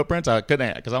wasn't at Footprints, I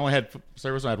couldn't, because I only had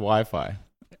service and I had Wi-Fi.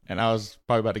 And I was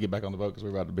probably about to get back on the boat because we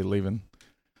were about to be leaving.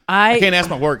 I can't ask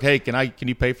my work, hey, can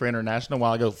you pay for international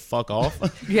while I go fuck off?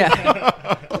 Yeah.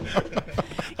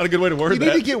 That's a good way to word You that.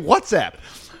 need to get WhatsApp.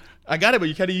 I got it, but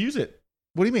you got to use it.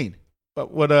 What do you mean?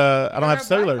 But what? I don't have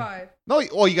cellular. No, you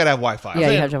got to have Wi-Fi. Yeah,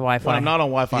 you have to have Wi-Fi. When I'm not on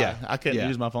Wi-Fi, Yeah. I couldn't Yeah.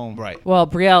 use my phone. Right. Well,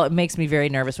 Brielle, it makes me very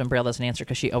nervous when Brielle doesn't answer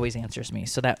because she always answers me.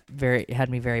 So that had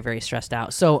me very, very stressed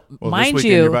out. So Well, mind this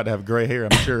weekend you, you're about to have gray hair,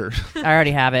 I'm sure. I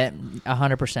already have it,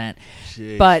 100%.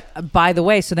 But by the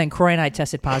way, so then Croy and I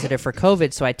tested positive for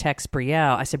COVID. So I text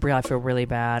Brielle. I said, Brielle, I feel really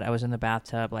bad. I was in the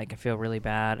bathtub. Like, I feel really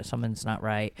bad. Something's not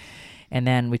right. And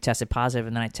then we tested positive,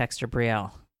 and then I text her,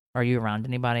 Brielle, are you around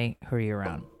anybody? Who are you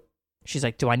around? She's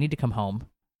like, do I need to come home?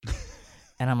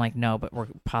 And I'm like, no, but we're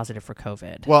positive for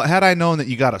COVID. Well, had I known that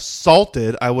you got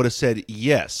assaulted, I would have said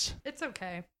yes. It's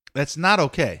okay. That's not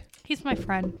okay. He's my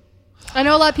friend. I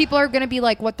know a lot of people are going to be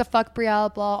like, what the fuck,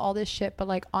 Brielle, blah, all this shit. But,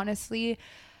 like, honestly,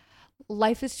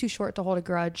 life is too short to hold a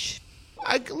grudge.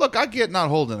 I get not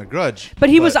holding a grudge. But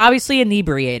he was obviously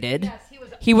inebriated. Yes,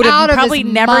 he would out have of probably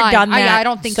his never mind. done that I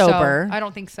don't think sober. so. I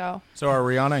don't think so. So are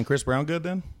Rihanna and Chris Brown good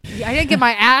then? Yeah, I didn't get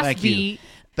my ass Thank beat. you.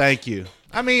 Thank you.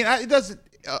 I mean, it doesn't.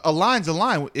 A line's a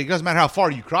line. It doesn't matter how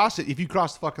far you cross it. If you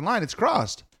cross the fucking line, it's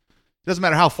crossed. It doesn't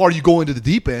matter how far you go into the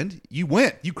deep end. You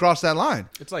went. You crossed that line.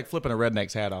 It's like flipping a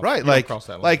redneck's hat off. Right. You don't Like, cross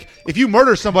that line. like if you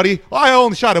murder somebody, well, I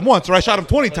only shot him once or I shot him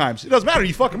 20 times. It doesn't matter.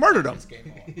 You fucking murdered him.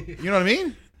 You know what I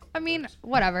mean? I mean,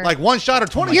 whatever. Like one shot or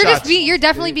 20 you're shots. you're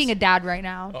definitely being a dad right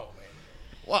now.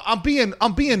 Well, I'm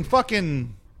being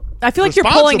fucking. I feel like you're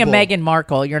pulling a responsible. Meghan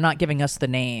Markle. You're not giving us the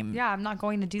name. Yeah, I'm not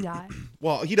going to do that.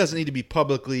 Well, he doesn't need to be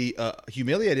publicly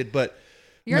humiliated, but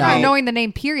You're No. not knowing the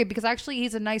name, period, because actually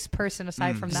he's a nice person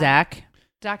aside from that. Zach.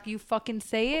 Zach, you fucking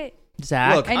say it.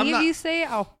 Zach. Look, Any I'm of not- you say it?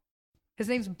 Oh, his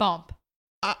name's Bump.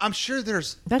 I'm sure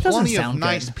there's That doesn't plenty of sound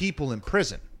nice good. people in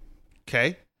prison.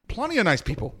 Okay? Plenty of nice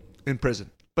people in prison.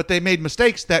 But they made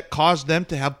mistakes that caused them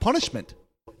to have punishment.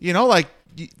 You know, like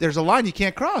there's a line you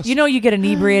can't cross. You know, you get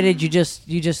inebriated, you just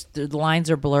the lines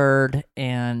are blurred,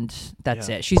 and that's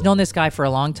it. She's known this guy for a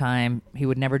long time. He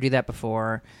would never do that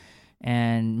before,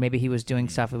 and maybe he was doing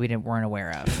stuff that we weren't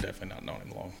aware of. Definitely not known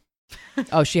him long.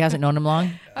 Oh, she hasn't known him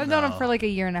long? I've known him for like a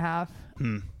year and a half.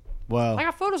 Well, I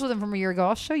got photos with him from a year ago.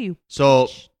 I'll show you. so,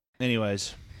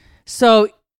 anyways. So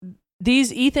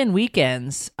these Ethan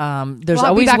weekends, there's Well,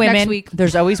 I'll be always back next women. week.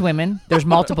 There's always women. There's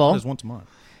multiple. Just once a month.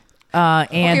 And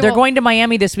Okay, they're well- going to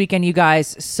Miami this weekend, you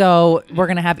guys. So we're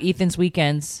going to have Ethan's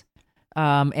weekends,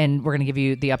 and we're going to give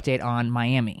you the update on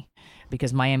Miami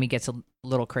because Miami gets a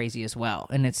little crazy as well.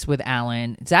 And it's with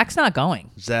Alan. Zach's not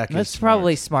going. Zach is That's smart.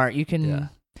 probably smart. You can. Yeah.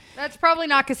 That's probably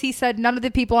not because he said none of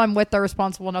the people I'm with are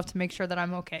responsible enough to make sure that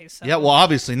I'm okay. So Yeah, well,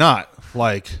 obviously not.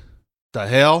 Like, the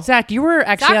hell? Zach, you were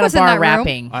actually Zach at was a in bar that room.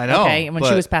 rapping. I know, Okay, when she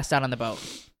but- was passed out on the boat.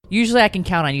 Usually I can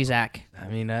count on you, Zach. I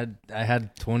mean, I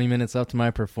had 20 minutes left to my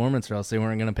performance, or else they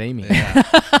weren't going to pay me.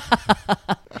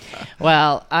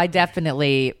 Well, I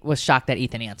definitely was shocked that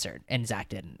Ethan answered and Zach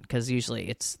didn't because usually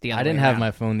it's the other I didn't way have around.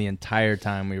 my phone the entire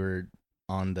time we were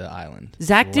on the island.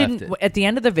 Zach Left didn't. it. At the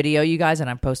end of the video, you guys, and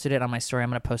I posted it on my story. I'm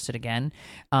going to post it again.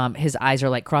 His eyes are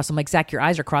like crossed. I'm like, Zach, your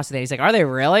eyes are crossed today. He's like, are they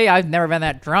really? I've never been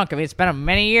that drunk. I mean, it's been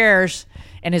many years.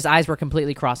 And his eyes were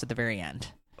completely crossed at the very end.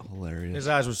 Hilarious. His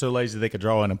eyes were so lazy they could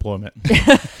draw unemployment.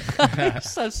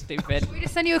 So stupid. we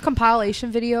just send you a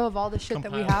compilation video of all the shit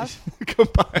that we have.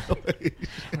 Compilation.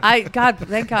 Thank God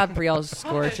Brielle's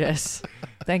gorgeous.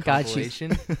 Thank God she's.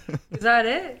 Compilation? Is that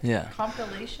it? Yeah.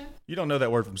 Compilation. You don't know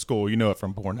that word from school. You know it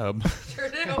from Pornhub. Sure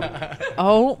do.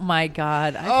 Oh my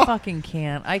God. I fucking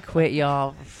can't. I quit,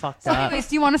 y'all. Fucked So, up. anyways,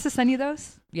 do you want us to send you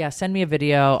those? Yeah, send me a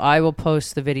video. I will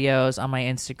post the videos on my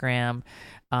Instagram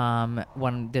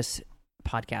when this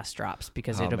podcast drops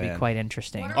because Oh, it'll be man. quite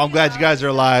interesting. I'm glad you guys are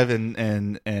alive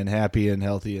and happy and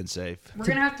healthy and safe. We're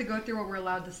gonna have to go through what we're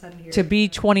allowed to send here. To be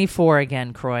 24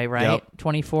 again, Croy, right? Yep.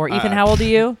 24. Ethan, how old are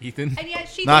you? Ethan? and yet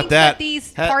she Not thinks that. that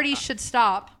these Ha- parties should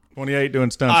stop. 28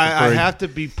 doing stunts for I free. have to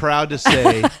be proud to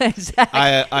say Zach.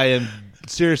 I am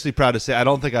seriously proud to say I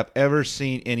don't think I've ever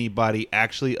seen anybody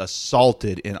actually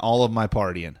assaulted in all of my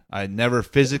partying. I never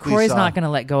physically Corey's saw. not going to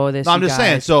let go of this. No, I'm you just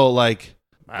saying. guys. So like,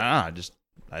 I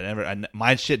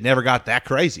my shit never got that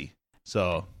crazy.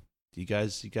 So you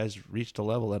guys reached a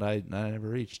level that I never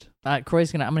reached.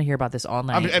 Corey's I'm gonna hear about this all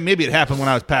night. I mean, and maybe it happened when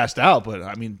I was passed out, but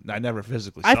I mean, I never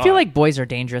physically. I saw feel it. like boys are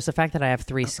dangerous. The fact that I have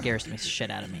 3 scares the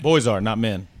shit out of me. Boys are, not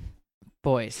men.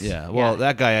 Boys. Yeah. Well,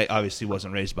 that guy obviously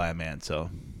wasn't raised by a man, so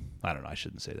I don't know. I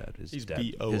shouldn't say that. He's His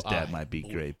B.O.I.. dad might be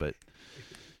great, but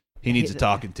he needs a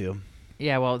talking to.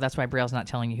 Yeah, well, that's why Brielle's not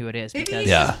telling you who it is. Maybe Because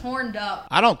he's just horned up.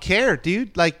 I don't care,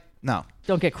 dude. Like, no.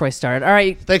 Don't get Croy started. All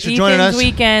right. Thanks for Ethan's joining us.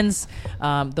 Weekends.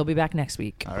 They'll be back next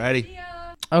week. Alrighty.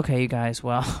 Okay, you guys.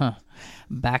 Well,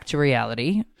 back to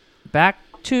reality. Back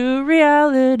to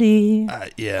reality.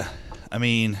 Yeah. I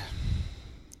mean,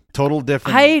 total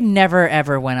different. I never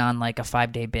ever went on like a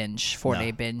 5-day binge,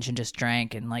 4-day No. binge, and just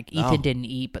drank. And like No. Ethan didn't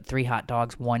eat but 3 hot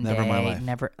dogs one Never day. in my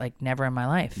life. Never in my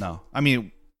life. No. I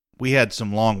mean, we had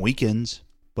some long weekends,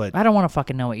 but I don't want to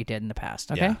fucking know what you did in the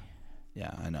past. Okay.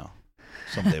 Yeah, I know.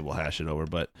 Someday we'll hash it over,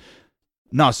 but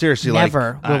no, seriously,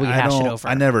 Never like, will we hash it don't- over.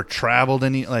 I never traveled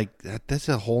any like that's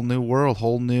a whole new world,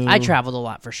 whole new. I traveled a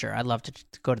lot for sure. I'd love to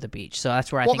go to the beach. So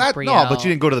that's where I Well, think that Brielle, no, but you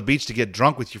didn't go to the beach to get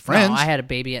drunk with your friends. No, I had a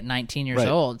baby at 19 years Right.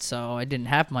 old, so I didn't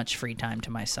have much free time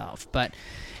to myself. But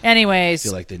anyways, I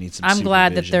feel like they need some I'm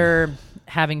glad that supervision. they're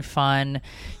having fun.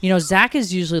 You know, Zach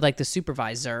is usually like the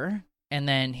supervisor, and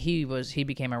then he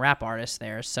became a rap artist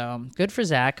there. So good for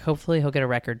Zach. Hopefully he'll get a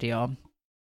record deal.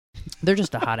 They're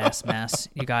just a hot ass mess,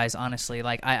 you guys. Honestly,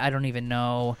 like I don't even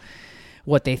know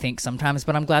what they think sometimes,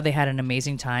 but I'm glad they had an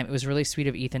amazing time. It was really sweet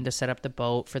of Ethan to set up the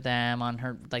boat for them on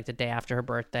her like the day after her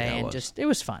birthday, Yeah, it and was. just it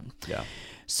was fun. Yeah.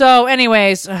 So,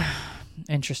 anyways,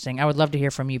 interesting. I would love to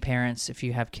hear from you, parents, if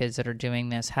you have kids that are doing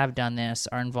this, have done this,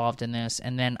 are involved in this,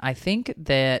 and then I think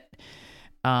that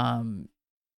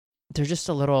they're just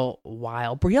a little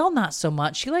wild. Brielle, not so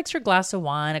much. She likes her glass of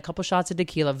wine, a couple shots of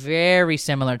tequila, very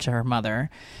similar to her mother.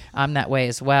 I'm that way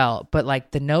as well. But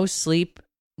like the no sleep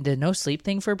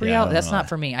thing for Brielle, Yeah, I don't that's know. not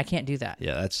for me. I can't do that.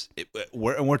 Yeah, that's it.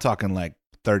 We're talking like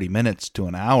 30 minutes to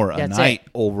an hour a That's night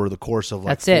it. over the course of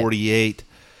like That's it. 48,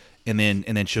 and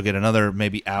then she'll get another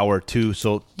maybe hour or two,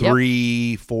 so Yep.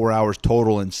 3-4 hours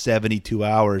total in 72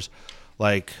 hours.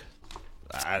 Like,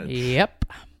 Yep.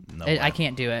 no, I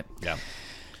can't do it. Yeah.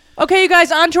 Okay, you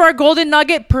guys, on to our golden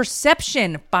nugget,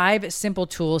 perception. 5 simple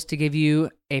tools to give you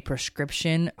a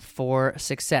prescription for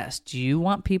success. Do you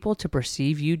want people to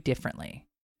perceive you differently?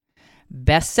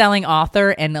 Best-selling author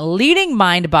and leading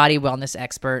mind-body wellness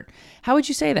expert. How would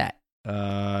you say that?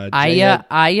 Aya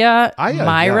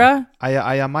Myra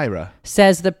Aya Myra.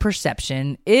 says the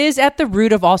perception is at the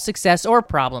root of all success or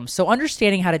problems. So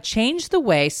understanding how to change the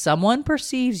way someone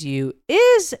perceives you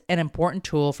is an important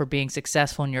tool for being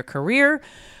successful in your career,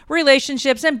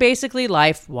 relationships, and basically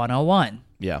life 101.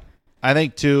 Yeah. I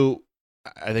think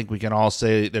we can all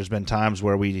say there's been times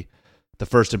where the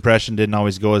first impression didn't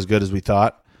always go as good as we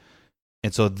thought.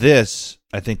 And so this,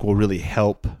 I think, will really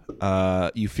help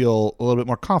you feel a little bit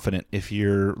more confident if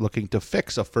you're looking to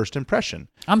fix a first impression.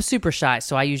 I'm super shy,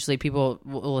 so I usually people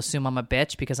will assume I'm a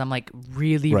bitch because I'm like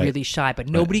really, Right. really shy. But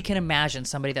nobody can imagine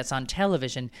somebody that's on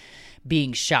television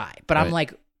being shy. But I'm Right.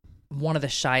 like one of the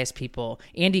shyest people.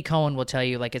 Andy Cohen will tell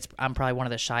you like I'm probably one of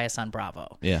the shyest on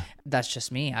Bravo. Yeah. That's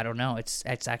just me. I don't know. It's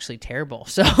actually terrible.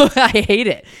 So I hate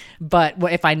it. But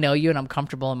if I know you and I'm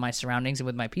comfortable in my surroundings and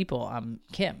with my people, I'm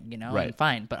Kim, I'm Right.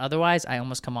 fine. But otherwise, I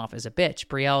almost come off as a bitch.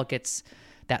 Brielle gets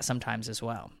that sometimes as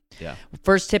well. Yeah.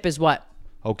 First tip is what?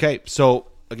 Okay, so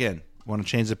again, want to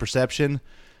change the perception?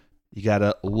 You got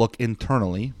to look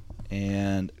internally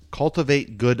and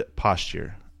cultivate good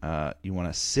posture. You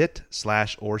want to sit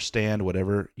or stand,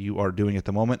 whatever you are doing at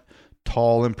the moment,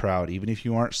 tall and proud. Even if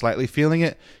you aren't slightly feeling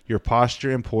it, your posture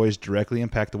and poise directly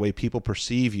impact the way people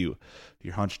perceive you.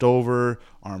 You're hunched over,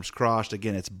 arms crossed.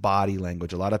 Again, it's body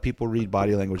language. A lot of people read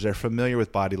body language. They're familiar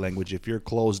with body language. If you're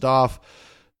closed off,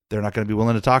 they're not going to be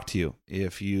willing to talk to you.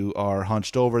 If you are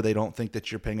hunched over, they don't think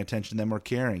that you're paying attention to them or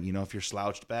caring. If you're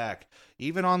slouched back,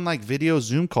 even on like video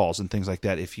Zoom calls and things like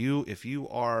that, if you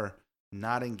are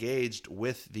not engaged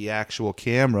with the actual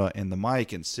camera and the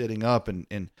mic and sitting up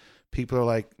and people are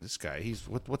like, this guy,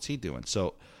 what's he doing?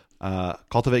 So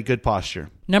cultivate good posture.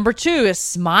 Number 2 is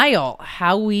smile.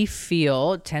 How we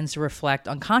feel tends to reflect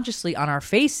unconsciously on our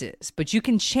faces, but you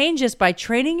can change this by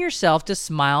training yourself to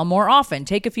smile more often.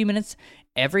 Take a few minutes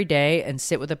every day and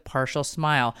sit with a partial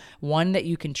smile, one that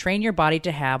you can train your body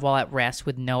to have while at rest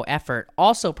with no effort.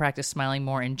 Also practice smiling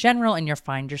more in general and you'll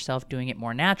find yourself doing it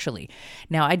more naturally.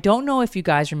 Now, I don't know if you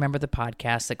guys remember the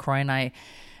podcast that Croy and I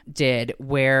did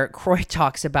where Croy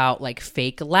talks about like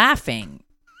fake laughing.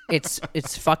 It's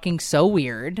fucking so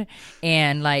weird,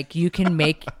 and like you can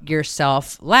make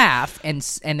yourself laugh and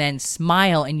then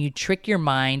smile, and you trick your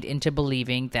mind into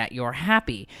believing that you're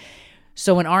happy.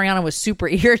 So when Ariana was super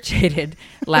irritated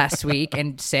last week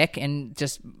and sick and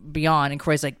just beyond, and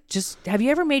Croy's like, just have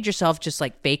you ever made yourself just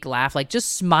like fake laugh, like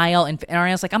just smile? And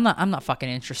Ariana's like, I'm not fucking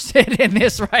interested in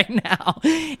this right now.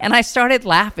 And I started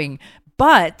laughing,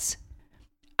 but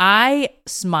I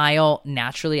smile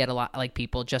naturally at a lot, like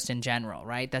people just in general,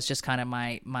 right? That's just kind of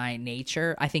my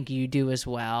nature. I think you do as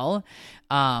well.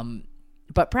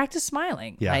 But practice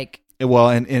smiling. Yeah. Like, well,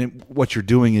 and what you're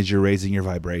doing is you're raising your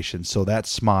vibration. So that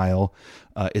smile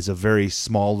is a very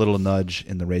small little nudge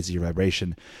in the raising your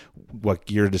vibration.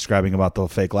 What you're describing about the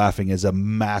fake laughing is a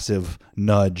massive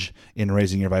nudge in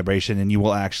raising your vibration, and you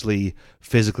will actually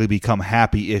physically become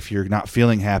happy if you're not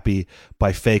feeling happy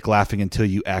by fake laughing until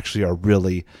you actually are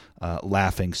really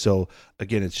laughing. So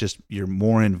again, it's just you're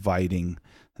more inviting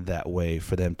that way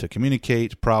for them to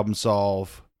communicate, problem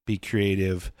solve, be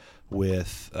creative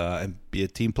with, and be a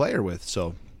team player with.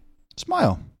 So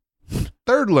smile.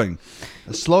 Thirdling,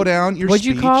 slow down your what'd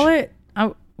speech. you call it?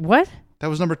 What? That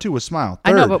was number 2, was smile.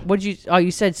 I Third, know, but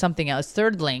you said something else.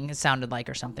 Thirdling, it sounded like,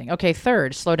 or something. Okay,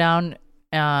 third, slow down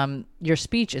your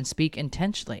speech and speak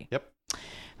intentionally. Yep.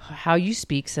 How you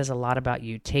speak says a lot about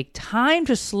you. Take time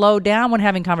to slow down when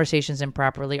having conversations and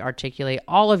properly articulate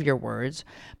all of your words.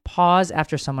 Pause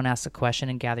after someone asks a question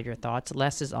and gather your thoughts.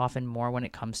 Less is often more when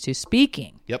it comes to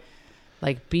speaking. Yep.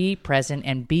 Like, be present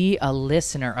and be a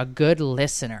listener, a good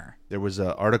listener. There was an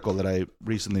article that I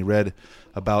recently read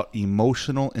about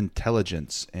emotional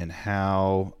intelligence and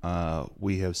how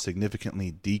we have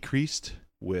significantly decreased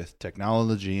with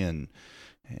technology and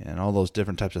all those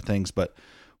different types of things. But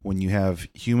when you have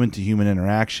human-to-human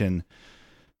interaction,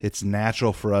 it's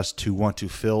natural for us to want to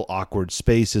fill awkward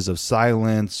spaces of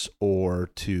silence or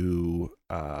to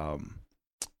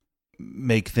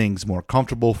make things more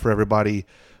comfortable for everybody.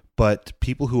 But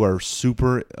people who are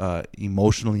super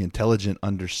emotionally intelligent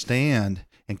understand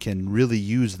and can really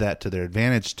use that to their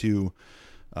advantage to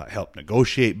help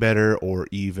negotiate better or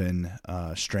even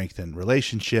strengthen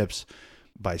relationships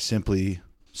by simply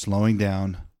slowing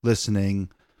down,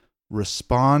 listening,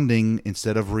 responding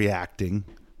instead of reacting,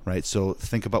 right? So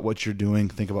think about what you're doing,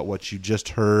 think about what you just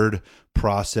heard,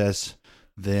 process,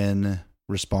 then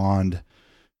respond,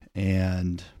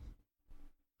 and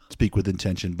speak with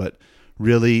intention. But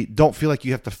really don't feel like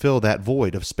you have to fill that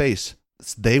void of space.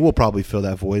 They will probably fill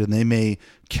that void, and they may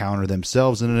counter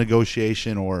themselves in a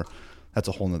negotiation, or that's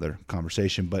a whole nother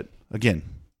conversation. But again,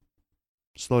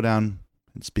 slow down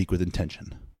and speak with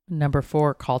intention. Number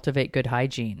 4, cultivate good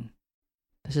hygiene.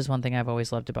 This is one thing I've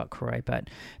always loved about Croy, but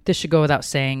this should go without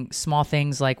saying. Small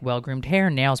things like well-groomed hair,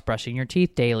 nails, brushing your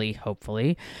teeth daily,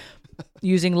 hopefully,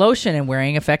 using lotion and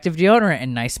wearing effective deodorant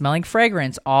and nice-smelling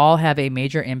fragrance all have a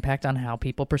major impact on how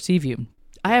people perceive you.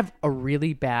 I have a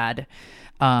really bad,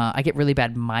 I get really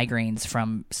bad migraines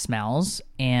from smells,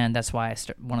 and that's why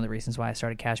one of the reasons why I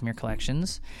started Cashmere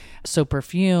Collections. So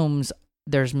perfumes,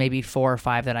 there's maybe 4 or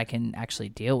 5 that I can actually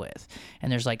deal with,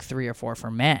 and there's like 3 or 4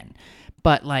 for men.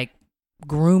 But like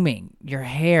grooming your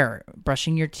hair,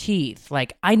 brushing your teeth,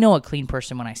 like I know a clean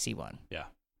person when I see one. Yeah.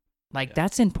 Like,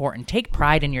 that's important. Take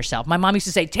pride in yourself. My mom used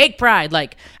to say, take pride.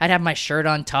 Like, I'd have my shirt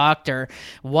untucked or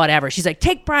whatever. She's like,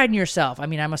 take pride in yourself. I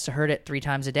mean, I must have heard it 3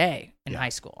 times a day in high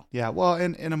school. Yeah, well,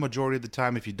 and in a majority of the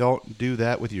time, if you don't do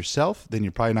that with yourself, then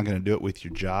you're probably not going to do it with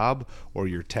your job or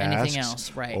your tasks. Anything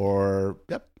else, right. Or,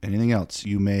 anything else.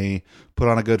 You may put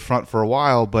on a good front for a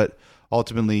while, but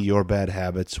ultimately your bad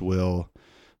habits will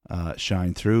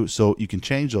shine through. So you can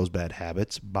change those bad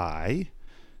habits by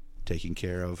taking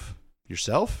care of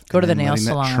yourself. Go to the nail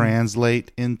salon. That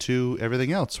translate into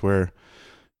everything else, where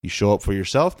you show up for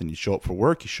yourself, then you show up for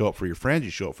work, you show up for your friends,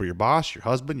 you show up for your boss, your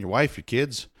husband, your wife, your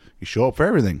kids. You show up for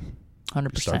everything.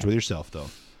 100%. It starts with yourself, though.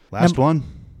 Last one.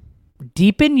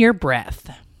 Deepen your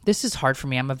breath. This is hard for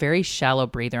me. I'm a very shallow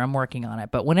breather. I'm working on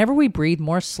it. But whenever we breathe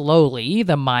more slowly,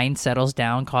 the mind settles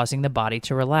down, causing the body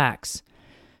to relax.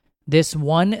 This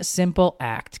one simple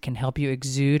act can help you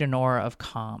exude an aura of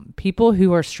calm. People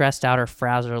who are stressed out or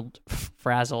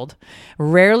frazzled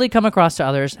rarely come across to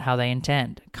others how they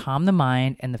intend. Calm the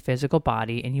mind and the physical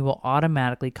body, and you will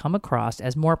automatically come across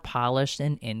as more polished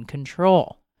and in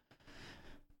control.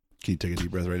 Can you take a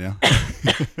deep breath right now?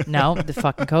 No, the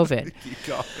fucking COVID. Keep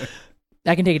going.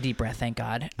 I can take a deep breath, thank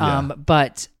God. Yeah.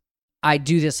 But I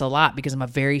do this a lot because I'm a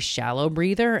very shallow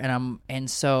breather, and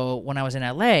so when I was in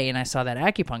LA and I saw that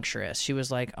acupuncturist, she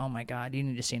was like, "Oh my God, you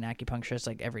need to see an acupuncturist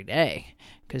like every day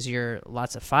because you're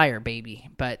lots of fire, baby."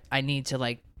 But I need to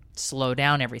like slow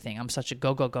down everything. I'm such a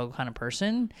go kind of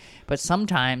person. But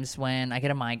sometimes when I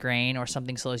get a migraine or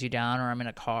something slows you down, or I'm in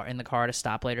the car at a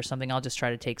stoplight or something, I'll just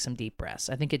try to take some deep breaths.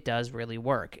 I think it does really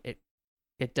work.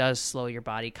 It does slow your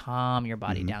body, calm your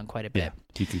body down quite a bit.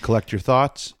 Yeah. You can collect your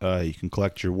thoughts. You can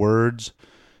collect your words.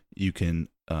 You can,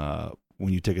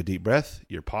 when you take a deep breath,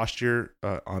 your posture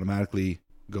automatically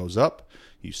goes up.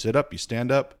 You sit up, you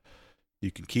stand up.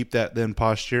 You can keep that then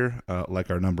posture,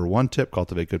 like our number 1 tip,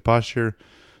 cultivate good posture.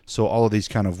 So all of these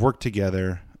kind of work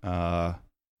together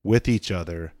with each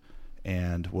other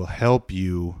and will help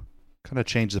you kind of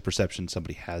change the perception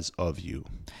somebody has of you.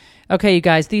 Okay, you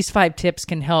guys, these 5 tips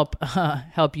can help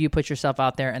you put yourself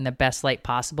out there in the best light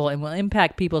possible and will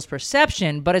impact people's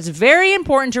perception. But it's very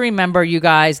important to remember, you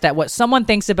guys, that what someone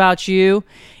thinks about you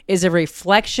is a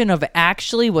reflection of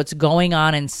actually what's going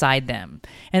on inside them,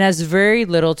 and has very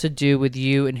little to do with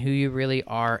you and who you really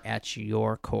are at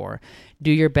your core.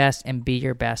 Do your best and be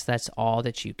your best. That's all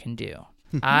that you can do.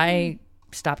 I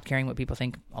stopped caring what people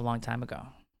think a long time ago.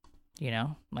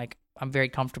 Like, I'm very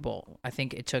comfortable. I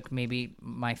think it took maybe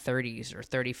my 30s or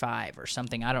 35 or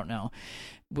something, I don't know,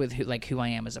 with who I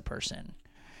am as a person.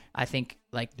 I think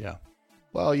yeah.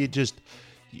 Well,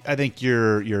 I think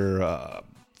your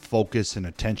focus and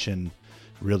attention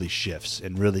really shifts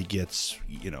and really gets,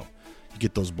 you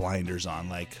get those blinders on,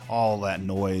 like all that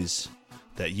noise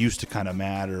that used to kind of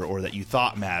matter or that you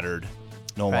thought mattered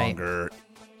no longer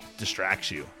distracts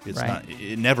you. It's not.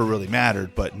 It never really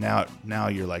mattered, but now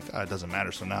you're like, it doesn't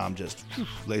matter. So now I'm just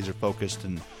laser focused,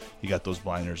 and you got those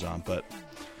blinders on. But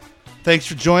thanks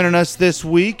for joining us this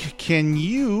week. Can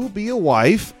you be a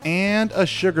wife and a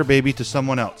sugar baby to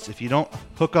someone else? If you don't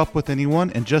hook up with anyone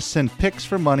and just send pics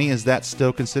for money, is that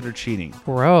still considered cheating?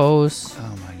 Gross.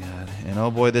 Oh my God. And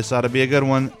oh boy, this ought to be a good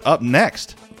one. Up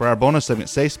next for our bonus segment,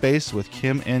 Safe Space with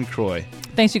Kim and Croy.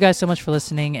 Thanks, you guys, so much for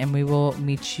listening, and we will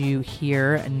meet you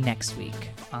here next week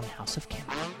on House of Kim.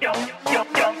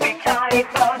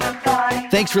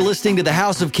 Thanks for listening to the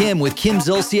House of Kim with Kim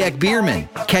Zolciak Bierman.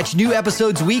 Catch new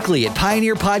episodes weekly at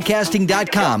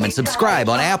pioneerpodcasting.com and subscribe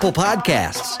on Apple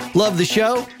Podcasts. Love the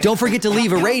show? Don't forget to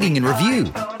leave a rating and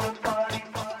review.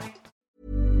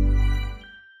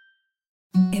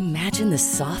 Imagine the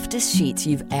softest sheets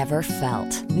you've ever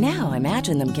felt. Now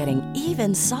imagine them getting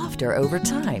even softer over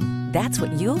time. That's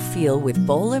what you'll feel with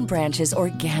Boll & Branch's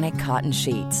organic cotton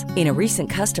sheets. In a recent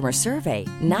customer survey,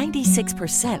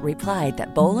 96% replied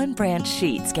that Boll & Branch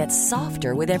sheets get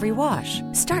softer with every wash.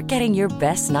 Start getting your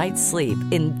best night's sleep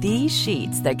in these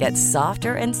sheets that get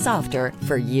softer and softer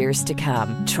for years to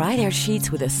come. Try their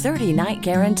sheets with a 30-night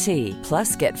guarantee.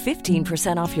 Plus, get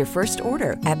 15% off your first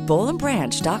order at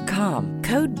bollandbranch.com.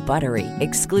 Code BUTTERY.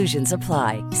 Exclusions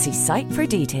apply. See site for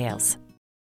details.